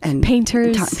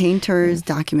painters,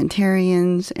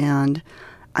 documentarians, and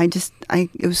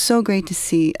it was so great to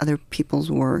see other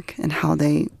people's work and how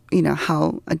they,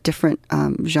 how a different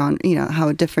genre, how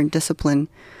a different discipline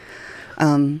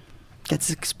gets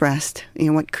expressed,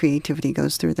 what creativity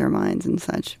goes through their minds and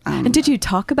such. And did you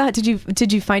talk about,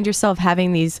 did you find yourself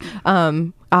having these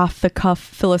off the cuff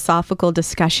philosophical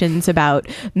discussions about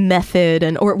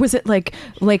method, or was it like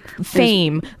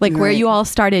fame, where you all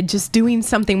started just doing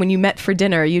something when you met for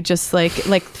dinner? You just like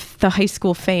the high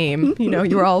school fame,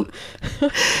 you were all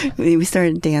we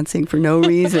started dancing for no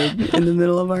reason in the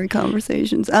middle of our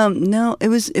conversations. No, it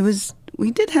was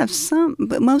we did have some,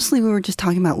 but mostly we were just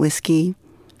talking about whiskey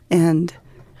and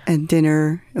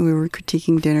dinner, and we were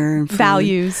critiquing dinner and food.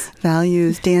 Values,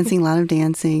 dancing, a lot of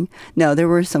dancing. No, there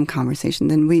were some conversations.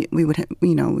 Then we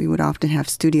would often have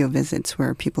studio visits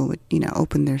where people would,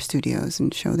 open their studios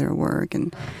and show their work.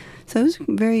 And so it was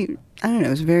it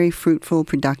was very fruitful,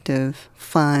 productive,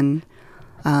 fun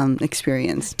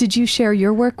experience. Did you share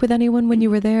your work with anyone when you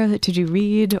were there? Did you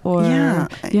read? Or yeah.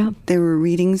 There were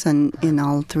readings in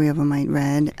all three of them I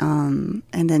read, and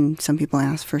then some people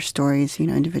asked for stories,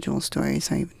 individual stories.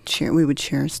 So we would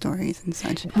share stories and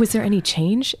such. Was there any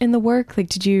change in the work?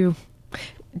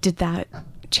 Did that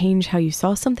change how you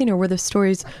saw something, or were the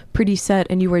stories pretty set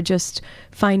and you were just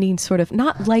finding sort of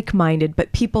not like-minded,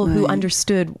 but people who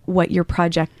understood what your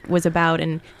project was about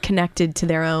and connected to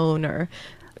their own? Or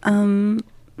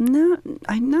no,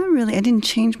 not really. I didn't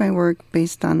change my work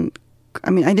based on,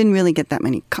 I didn't really get that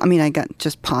many, I got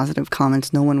just positive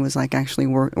comments. No one was actually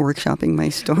workshopping my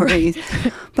stories.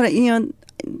 But,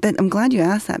 I'm glad you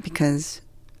asked that, because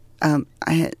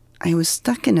I was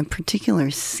stuck in a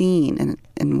particular scene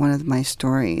in one of my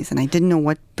stories, and I didn't know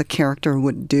what the character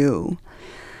would do.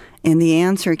 And the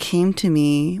answer came to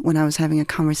me when I was having a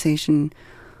conversation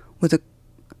with a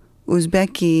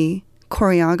Uzbeki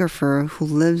choreographer who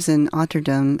lives in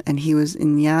Rotterdam, and he was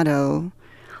in Yado,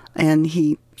 and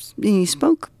he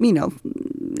spoke,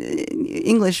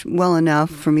 English well enough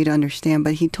for me to understand,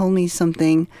 but he told me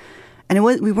something, and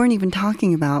we weren't even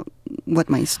talking about what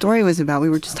my story was about. We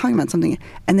were just talking about something,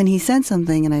 and then he said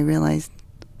something, and I realized,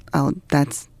 oh,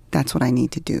 that's what I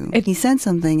need to do. He said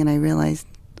something, and I realized,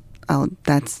 oh,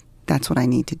 that's what I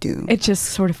need to do. It just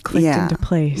sort of clicked into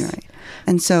place. Right.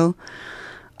 And so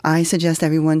I suggest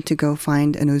everyone to go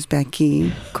find an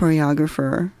Uzbeki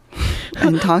choreographer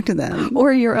and talk to them,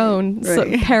 or your own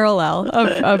parallel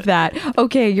of that.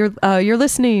 Okay, you're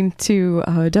listening to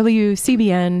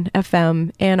WCBN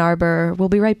FM Ann Arbor. We'll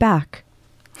be right back.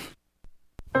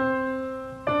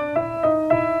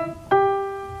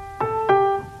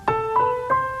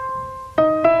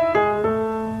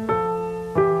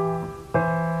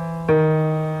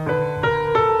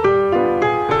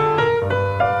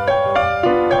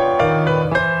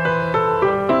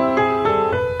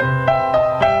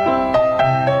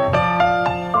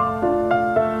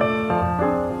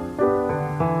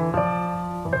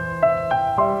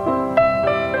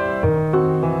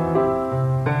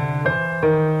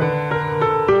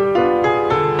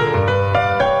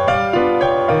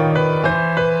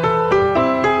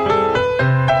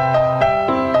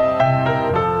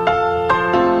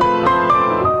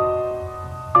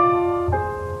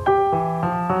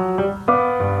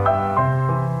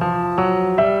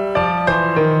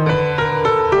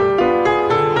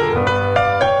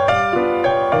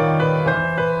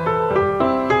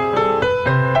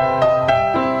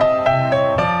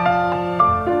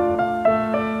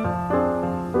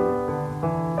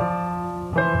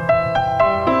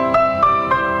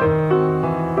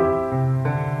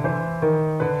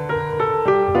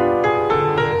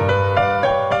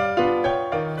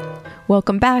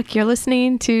 Welcome back. You're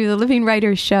listening to the Living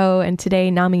Writers Show, and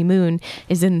today Nami Moon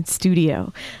is in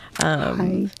studio.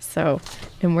 Hi.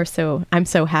 I'm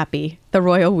so happy. The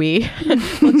royal we.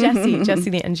 Well, Jesse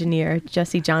the engineer,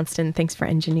 Jesse Johnston. Thanks for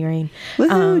engineering.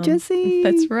 Woohoo, Jesse.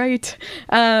 That's right.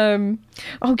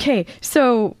 Okay,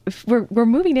 so we're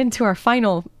moving into our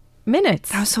final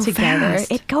minutes that was so together.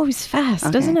 Fast. It goes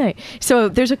fast, doesn't it? So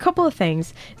there's a couple of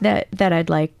things that I'd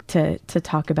like to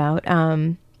talk about.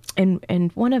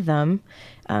 And one of them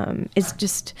is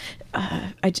just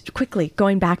quickly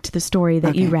going back to the story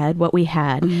that you read, what we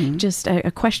had, just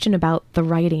a question about the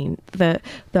writing,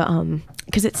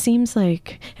 because it seems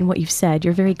like, in what you've said,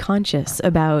 you're very conscious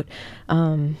about,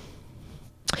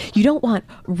 you don't want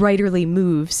writerly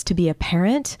moves to be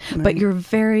apparent, but you're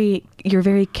very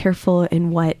careful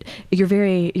in what you're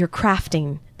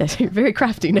crafting. You're very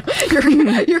crafty now.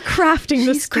 You're crafting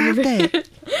the story.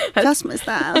 That's my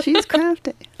style. She's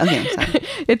crafty. Okay, I'm sorry.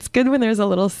 It's good when there's a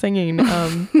little singing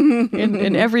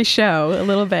in every show, a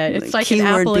little bit. It's like an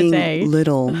apple a day.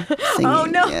 Little singing. Oh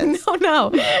no, yes.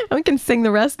 no! I can sing the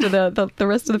rest of the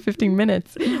rest of the 15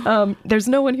 minutes. There's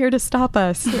no one here to stop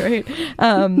us, right?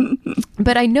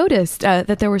 But I noticed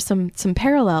that there were some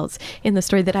parallels in the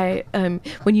story that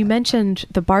when you mentioned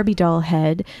the Barbie doll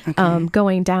head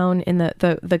going down in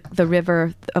the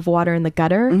river of water in the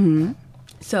gutter. Mm-hmm.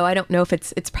 So I don't know if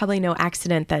it's probably no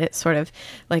accident that it's sort of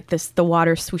like the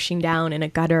water swooshing down in a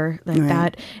gutter like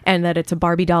that, and that it's a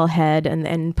Barbie doll head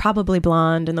and probably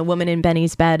blonde, and the woman in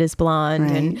Benny's bed is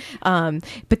blonde, and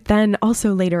but then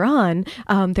also later on,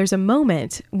 there's a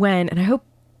moment when, and I hope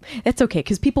it's okay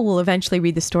because people will eventually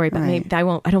read the story, but maybe I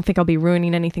won't. I don't think I'll be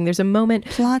ruining anything. There's a moment.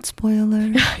 Plot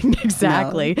spoiler.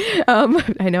 Exactly. No.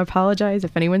 I know. Apologize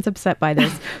if anyone's upset by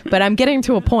this, but I'm getting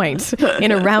to a point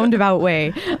in a roundabout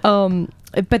way.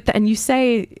 But then you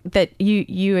say that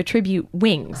you attribute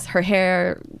wings. Her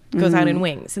hair goes out in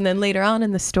wings, and then later on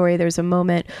in the story, there's a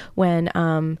moment when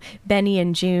Benny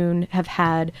and June have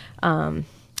had.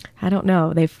 I don't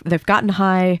know. They've gotten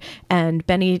high, and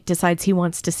Benny decides he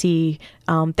wants to see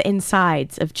the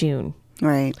insides of June.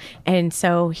 Right. And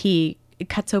so he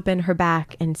cuts open her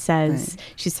back and says,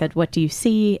 she said, "What do you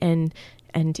see?" And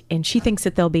she thinks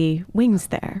that there'll be wings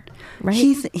there, right?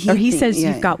 He says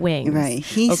you've got wings. Right.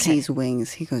 He sees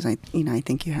wings. He goes, I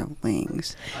think you have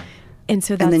wings. And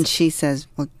so then she says,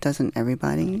 well, doesn't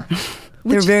everybody?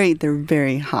 They're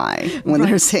very high when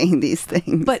they're saying these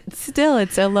things. But still,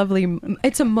 it's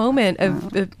a moment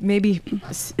of maybe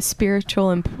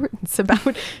spiritual importance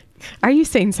about. Are you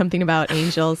saying something about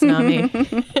angels, Nami?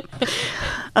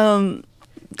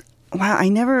 Wow, I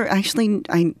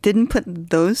didn't put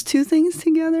those two things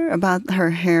together about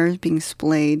her hair being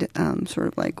splayed, sort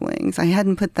of like wings. I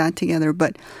hadn't put that together,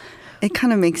 but it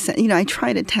kind of makes sense. I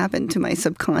try to tap into my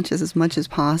subconscious as much as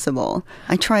possible.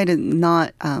 I try to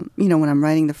not, when I'm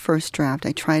writing the first draft,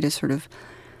 I try to sort of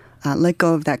let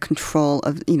go of that control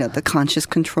of, the conscious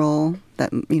control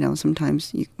that,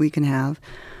 sometimes we can have.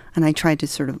 And I try to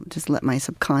sort of just let my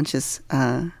subconscious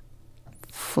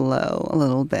flow a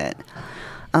little bit.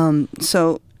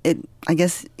 So I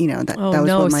guess, that Oh, was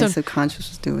no, what my so- subconscious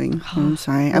was doing. I'm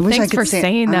sorry. I Well, wish I thanks could for say,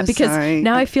 saying that I'm because sorry.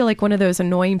 now I feel like one of those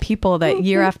annoying people that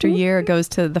year after year goes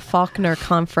to the Faulkner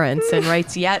conference and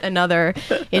writes yet another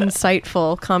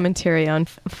insightful commentary on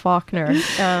Faulkner.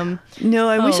 No,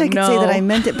 I wish Oh, I could say that no. I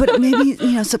meant it, but maybe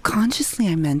subconsciously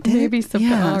I meant it. Maybe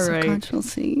yeah, all right.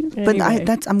 subconsciously. But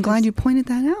Anyway. I'm glad you pointed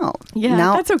that out. Yeah,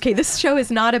 now, that's okay. This show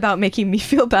is not about making me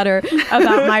feel better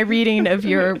about my reading of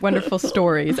your wonderful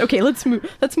stories. Okay, let's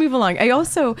move along. I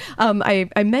also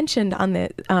I mentioned on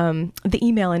the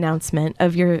email announcement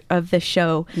of the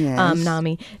show, Yes.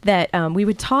 Nami, that we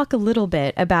would talk a little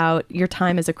bit about your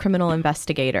time as a criminal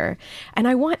investigator, and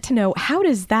I want to know how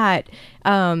does that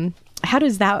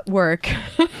work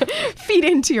feed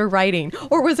into your writing?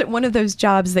 Or was it one of those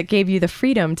jobs that gave you the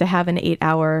freedom to have an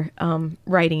 8-hour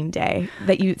writing day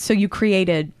so you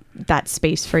created that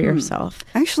space for yourself?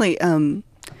 actually,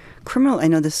 criminal, I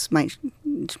know this might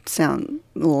sound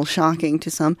a little shocking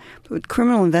to some, but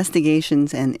criminal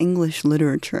investigations and English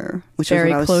literature, which Very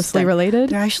is what I was closely related?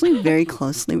 They're actually very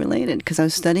closely related because I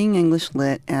was studying English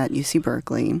Lit at UC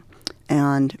Berkeley,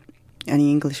 and any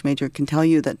English major can tell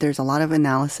you that there's a lot of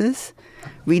analysis,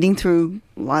 reading through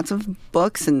lots of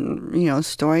books and,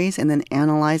 stories, and then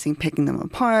analyzing, picking them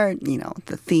apart,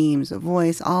 the themes, the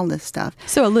voice, all this stuff.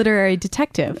 So a literary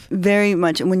detective. Very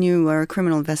much. When you are a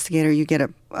criminal investigator, you get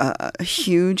a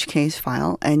huge case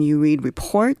file and you read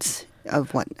reports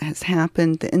of what has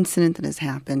happened, the incident that has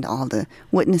happened, all the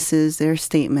witnesses, their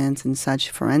statements and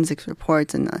such, forensics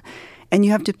reports, and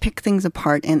you have to pick things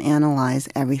apart and analyze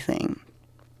everything.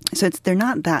 So they're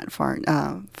not that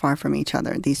far from each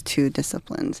other, these two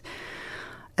disciplines.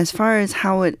 As far as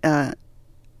how it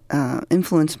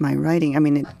influenced my writing, I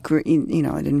mean, it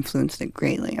influenced it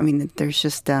greatly. I mean, there's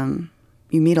just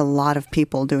you meet a lot of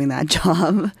people doing that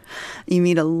job. You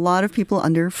meet a lot of people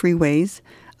under freeways.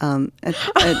 In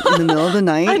the middle of the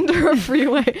night. Under a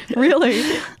freeway. Really?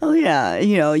 Oh, yeah.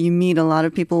 You meet a lot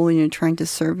of people when you're trying to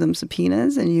serve them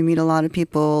subpoenas, and you meet a lot of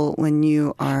people when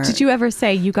you are... Did you ever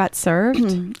say you got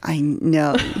served? I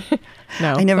know.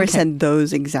 No. I never Okay. said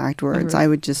those exact words. I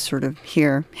would just sort of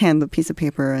hand the piece of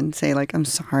paper and say, like, I'm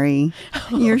sorry,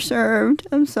 you're served.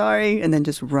 I'm sorry. And then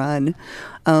just run.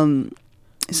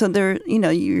 So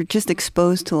you're just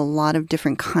exposed to a lot of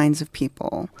different kinds of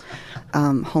people,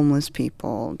 homeless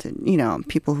people,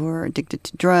 people who are addicted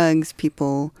to drugs,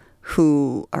 people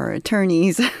who are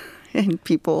attorneys, and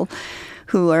people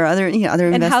who are other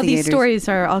investigators. And how these stories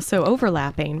are also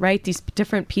overlapping, right? These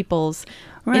different people's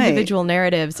individual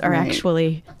narratives are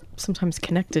actually sometimes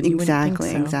connected. You wouldn't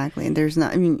think so. Exactly. And there's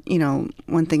not,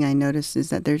 one thing I noticed is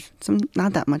that there's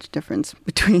not that much difference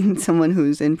between someone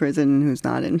who's in prison and who's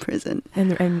not in prison.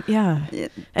 And yeah.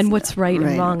 And what's right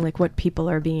and wrong, like what people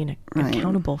are being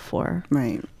accountable for.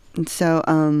 Right. And so,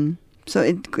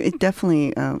 it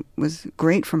definitely was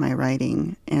great for my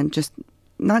writing, and just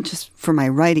not just for my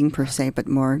writing per se, but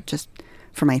more just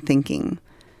for my thinking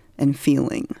and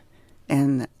feeling.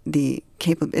 And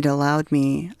it allowed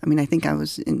me, I think I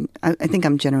think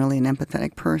I'm generally an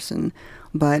empathetic person,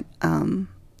 but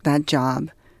that job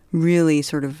really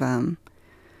sort of,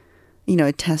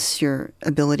 it tests your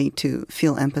ability to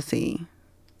feel empathy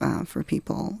for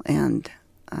people, and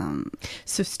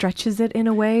so stretches it in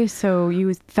a way. So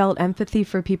you felt empathy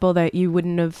for people that you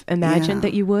wouldn't have imagined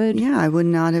that you would. Yeah, I would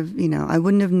not have. I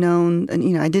wouldn't have known.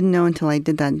 I didn't know until I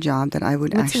did that job that I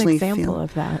would What's actually an example feel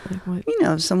of that? Like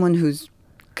what? Someone who's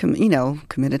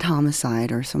committed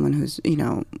homicide, or someone who's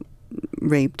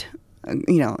raped,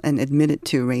 and admitted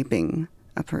to raping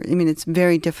a person. It's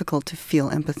very difficult to feel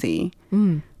empathy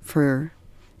for.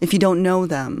 If you don't know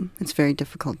them, it's very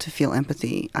difficult to feel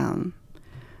empathy.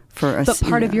 But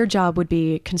part of your job would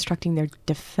be constructing their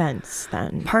defense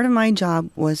then. Part of my job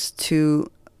was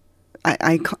to,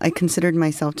 I considered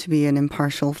myself to be an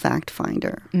impartial fact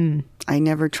finder. I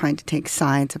never tried to take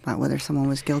sides about whether someone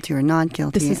was guilty or not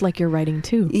guilty. This is like your writing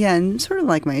too. Yeah, and sort of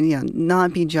like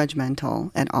not be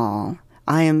judgmental at all.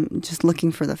 I am just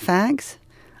looking for the facts.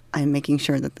 I'm making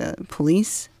sure that the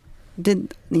police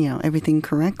did, everything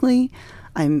correctly.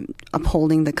 I'm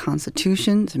upholding the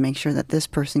Constitution to make sure that this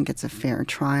person gets a fair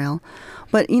trial.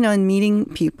 But, in meeting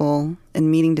people and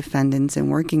meeting defendants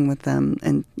and working with them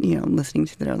and, listening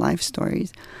to their life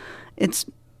stories,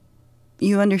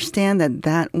 you understand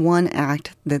that one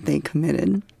act that they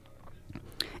committed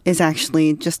is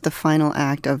actually just the final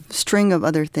act of a string of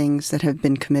other things that have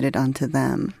been committed onto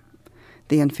them,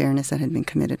 the unfairness that had been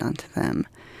committed onto them.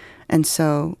 And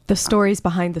so the stories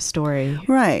behind the story.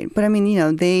 Right. But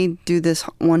they do this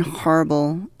one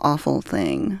horrible, awful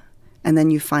thing. And then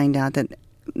you find out that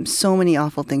so many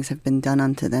awful things have been done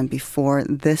unto them before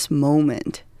this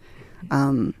moment.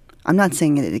 I'm not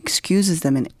saying it excuses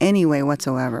them in any way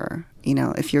whatsoever. You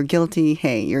know, if you're guilty,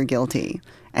 hey, you're guilty.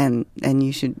 And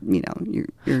you should, you know,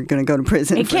 you're going to go to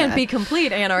prison. It for can't that. be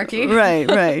complete anarchy.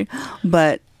 Right.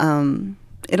 But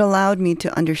it allowed me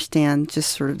to understand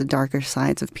just sort of the darker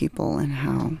sides of people and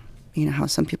how, you know, how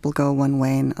some people go one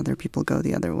way and other people go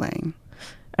the other way.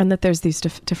 And that there's these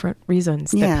different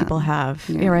reasons that people have,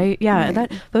 right? Yeah,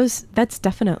 right. That's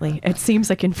definitely, it seems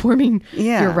like informing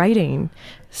your writing.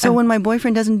 So when my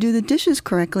boyfriend doesn't do the dishes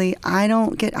correctly, I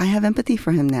have empathy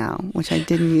for him now, which I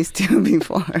didn't used to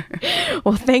before.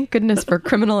 Well, thank goodness for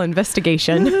criminal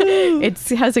investigation. It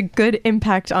has a good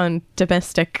impact on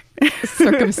domestic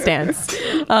circumstance.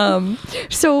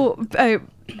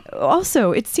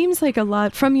 Also, it seems like a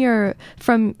lot from your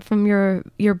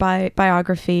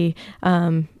biography,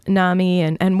 Nami,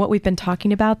 and what we've been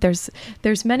talking about.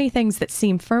 There's many things that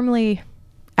seem firmly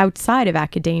outside of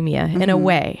academia in a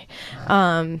way.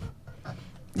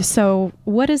 So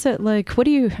what is it like? Do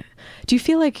you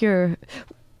feel like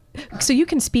so you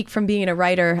can speak from being a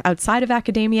writer outside of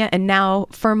academia and now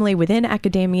firmly within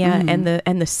academia and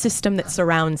the system that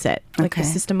surrounds it, like the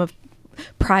system of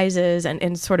prizes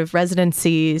and sort of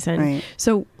residencies. And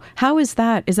so how is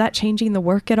that changing the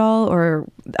work at all? Or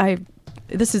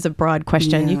this is a broad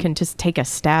question. You can just take a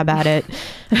stab at it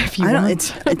if you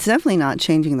want. It's definitely not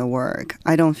changing the work.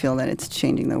 I don't feel that it's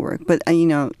changing the work. But, you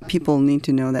know, people need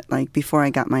to know that, like, before I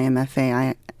got my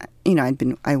MFA,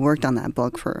 I worked on that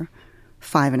book for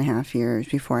 5.5 years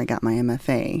before I got my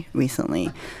MFA recently.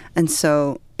 And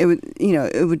so it would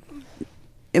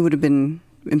have been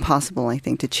impossible, I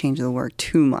think, to change the work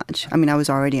too much. I mean, I was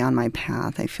already on my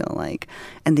path, I feel like.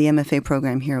 And the MFA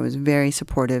program here was very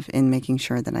supportive in making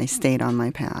sure that I stayed on my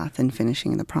path and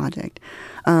finishing the project.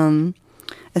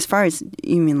 As far as,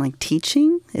 you mean like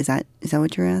teaching? Is that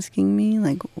what you're asking me?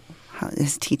 Like, how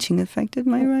has teaching affected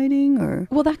my writing? Or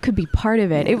well, that could be part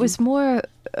of it. It was more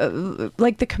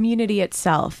like the community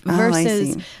itself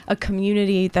versus a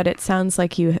community that it sounds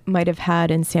like you might have had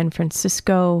in San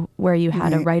Francisco, where you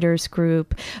had a writers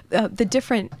group. A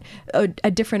different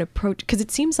approach, because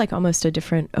it seems like almost a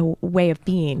different way of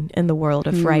being in the world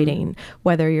of writing,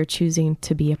 whether you're choosing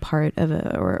to be a part of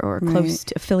or close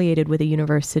to, affiliated with a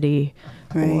university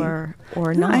or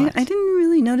not. I didn't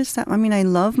really notice that. I mean, I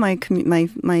love my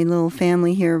little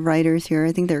family here of writers here.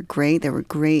 I think they're great. They were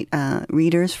great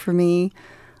readers for me.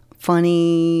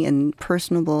 Funny and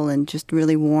personable and just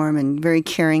really warm and very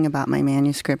caring about my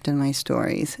manuscript and my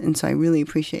stories. And so I really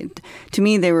appreciate it. To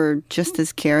me, they were just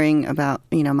as caring about,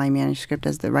 you know, my manuscript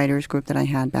as the writers group that I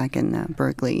had back in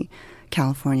Berkeley,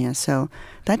 California. So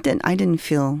I didn't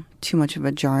feel too much of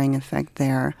a jarring effect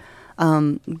there.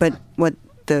 But what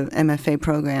the MFA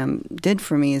program did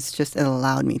for me is just it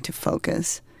allowed me to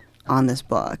focus on this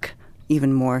book.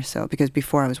 Even more so, because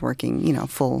before I was working, you know,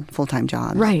 full-time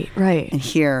jobs. Right. And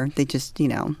here, they just, you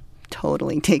know,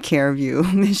 totally take care of you.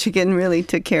 Michigan really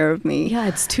took care of me. Yeah,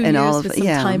 it's 2 years with some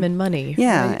time and money.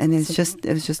 Yeah, right? And it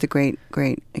was just a great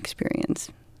experience.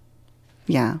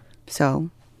 Yeah, so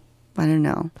I don't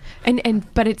know.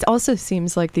 But it also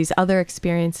seems like these other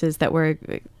experiences that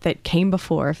came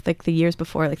before, like the years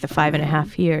before, like the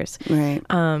 5.5 years.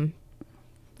 Right.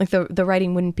 Like the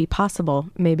writing wouldn't be possible,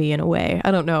 maybe, in a way.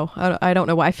 I don't know. I don't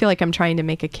know why. I feel like I'm trying to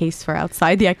make a case for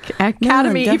outside the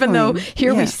academy, even though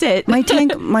here we sit.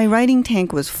 My writing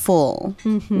tank was full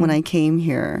when I came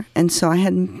here, and so I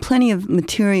had plenty of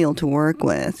material to work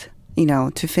with, you know,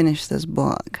 to finish this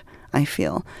book. I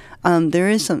feel there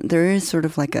is sort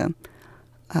of like a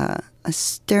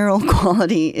sterile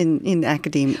quality in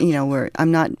academia, you know, where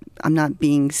I'm not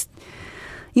being.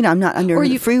 You know, I'm not under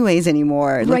the freeways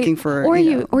anymore looking for...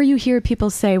 Or you hear people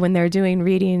say when they're doing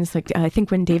readings, like I think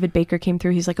when David Baker came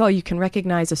through, he's like, oh, you can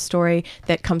recognize a story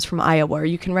that comes from Iowa, or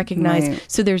you can recognize... Right.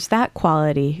 So there's that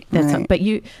quality. That's but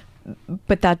you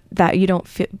don't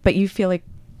feel... But you feel like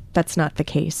that's not the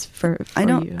case for you. I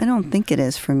don't think it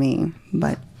is for me,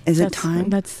 but... Is it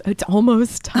time? It's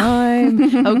almost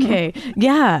time. Okay.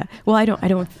 Yeah. Well, I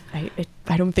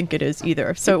don't think it is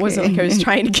either. So it wasn't like I was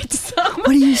trying to get to some. What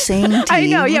are you saying, T? I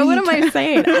know. Yeah. What am I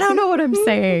saying? I don't know what I'm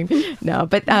saying. No,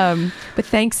 but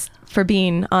thanks for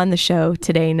being on the show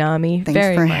today, Nami. Thanks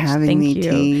very for much. having me,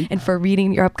 T. And for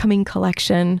reading your upcoming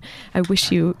collection. I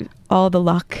wish you all the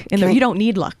luck in there. You don't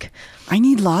need luck. I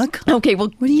need luck? Okay,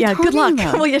 well, what are you talking good luck.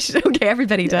 About? Well, yes, okay,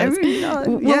 everybody does.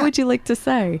 What would you like to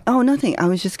say? Oh, nothing. I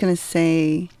was just going to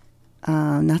say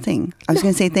nothing. I was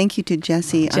going to say thank you to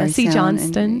Jesse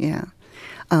Johnston.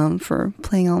 for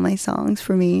playing all my songs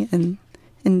for me and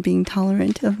and being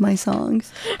tolerant of my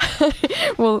songs.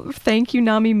 Well, thank you,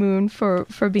 Nami Moon, for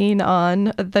being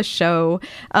on the show.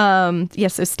 So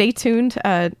stay tuned.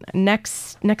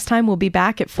 Next time we'll be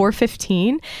back at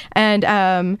 4:15.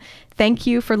 And thank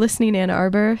you for listening, Ann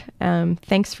Arbor.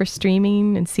 Thanks for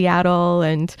streaming in Seattle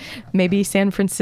and maybe San Francisco.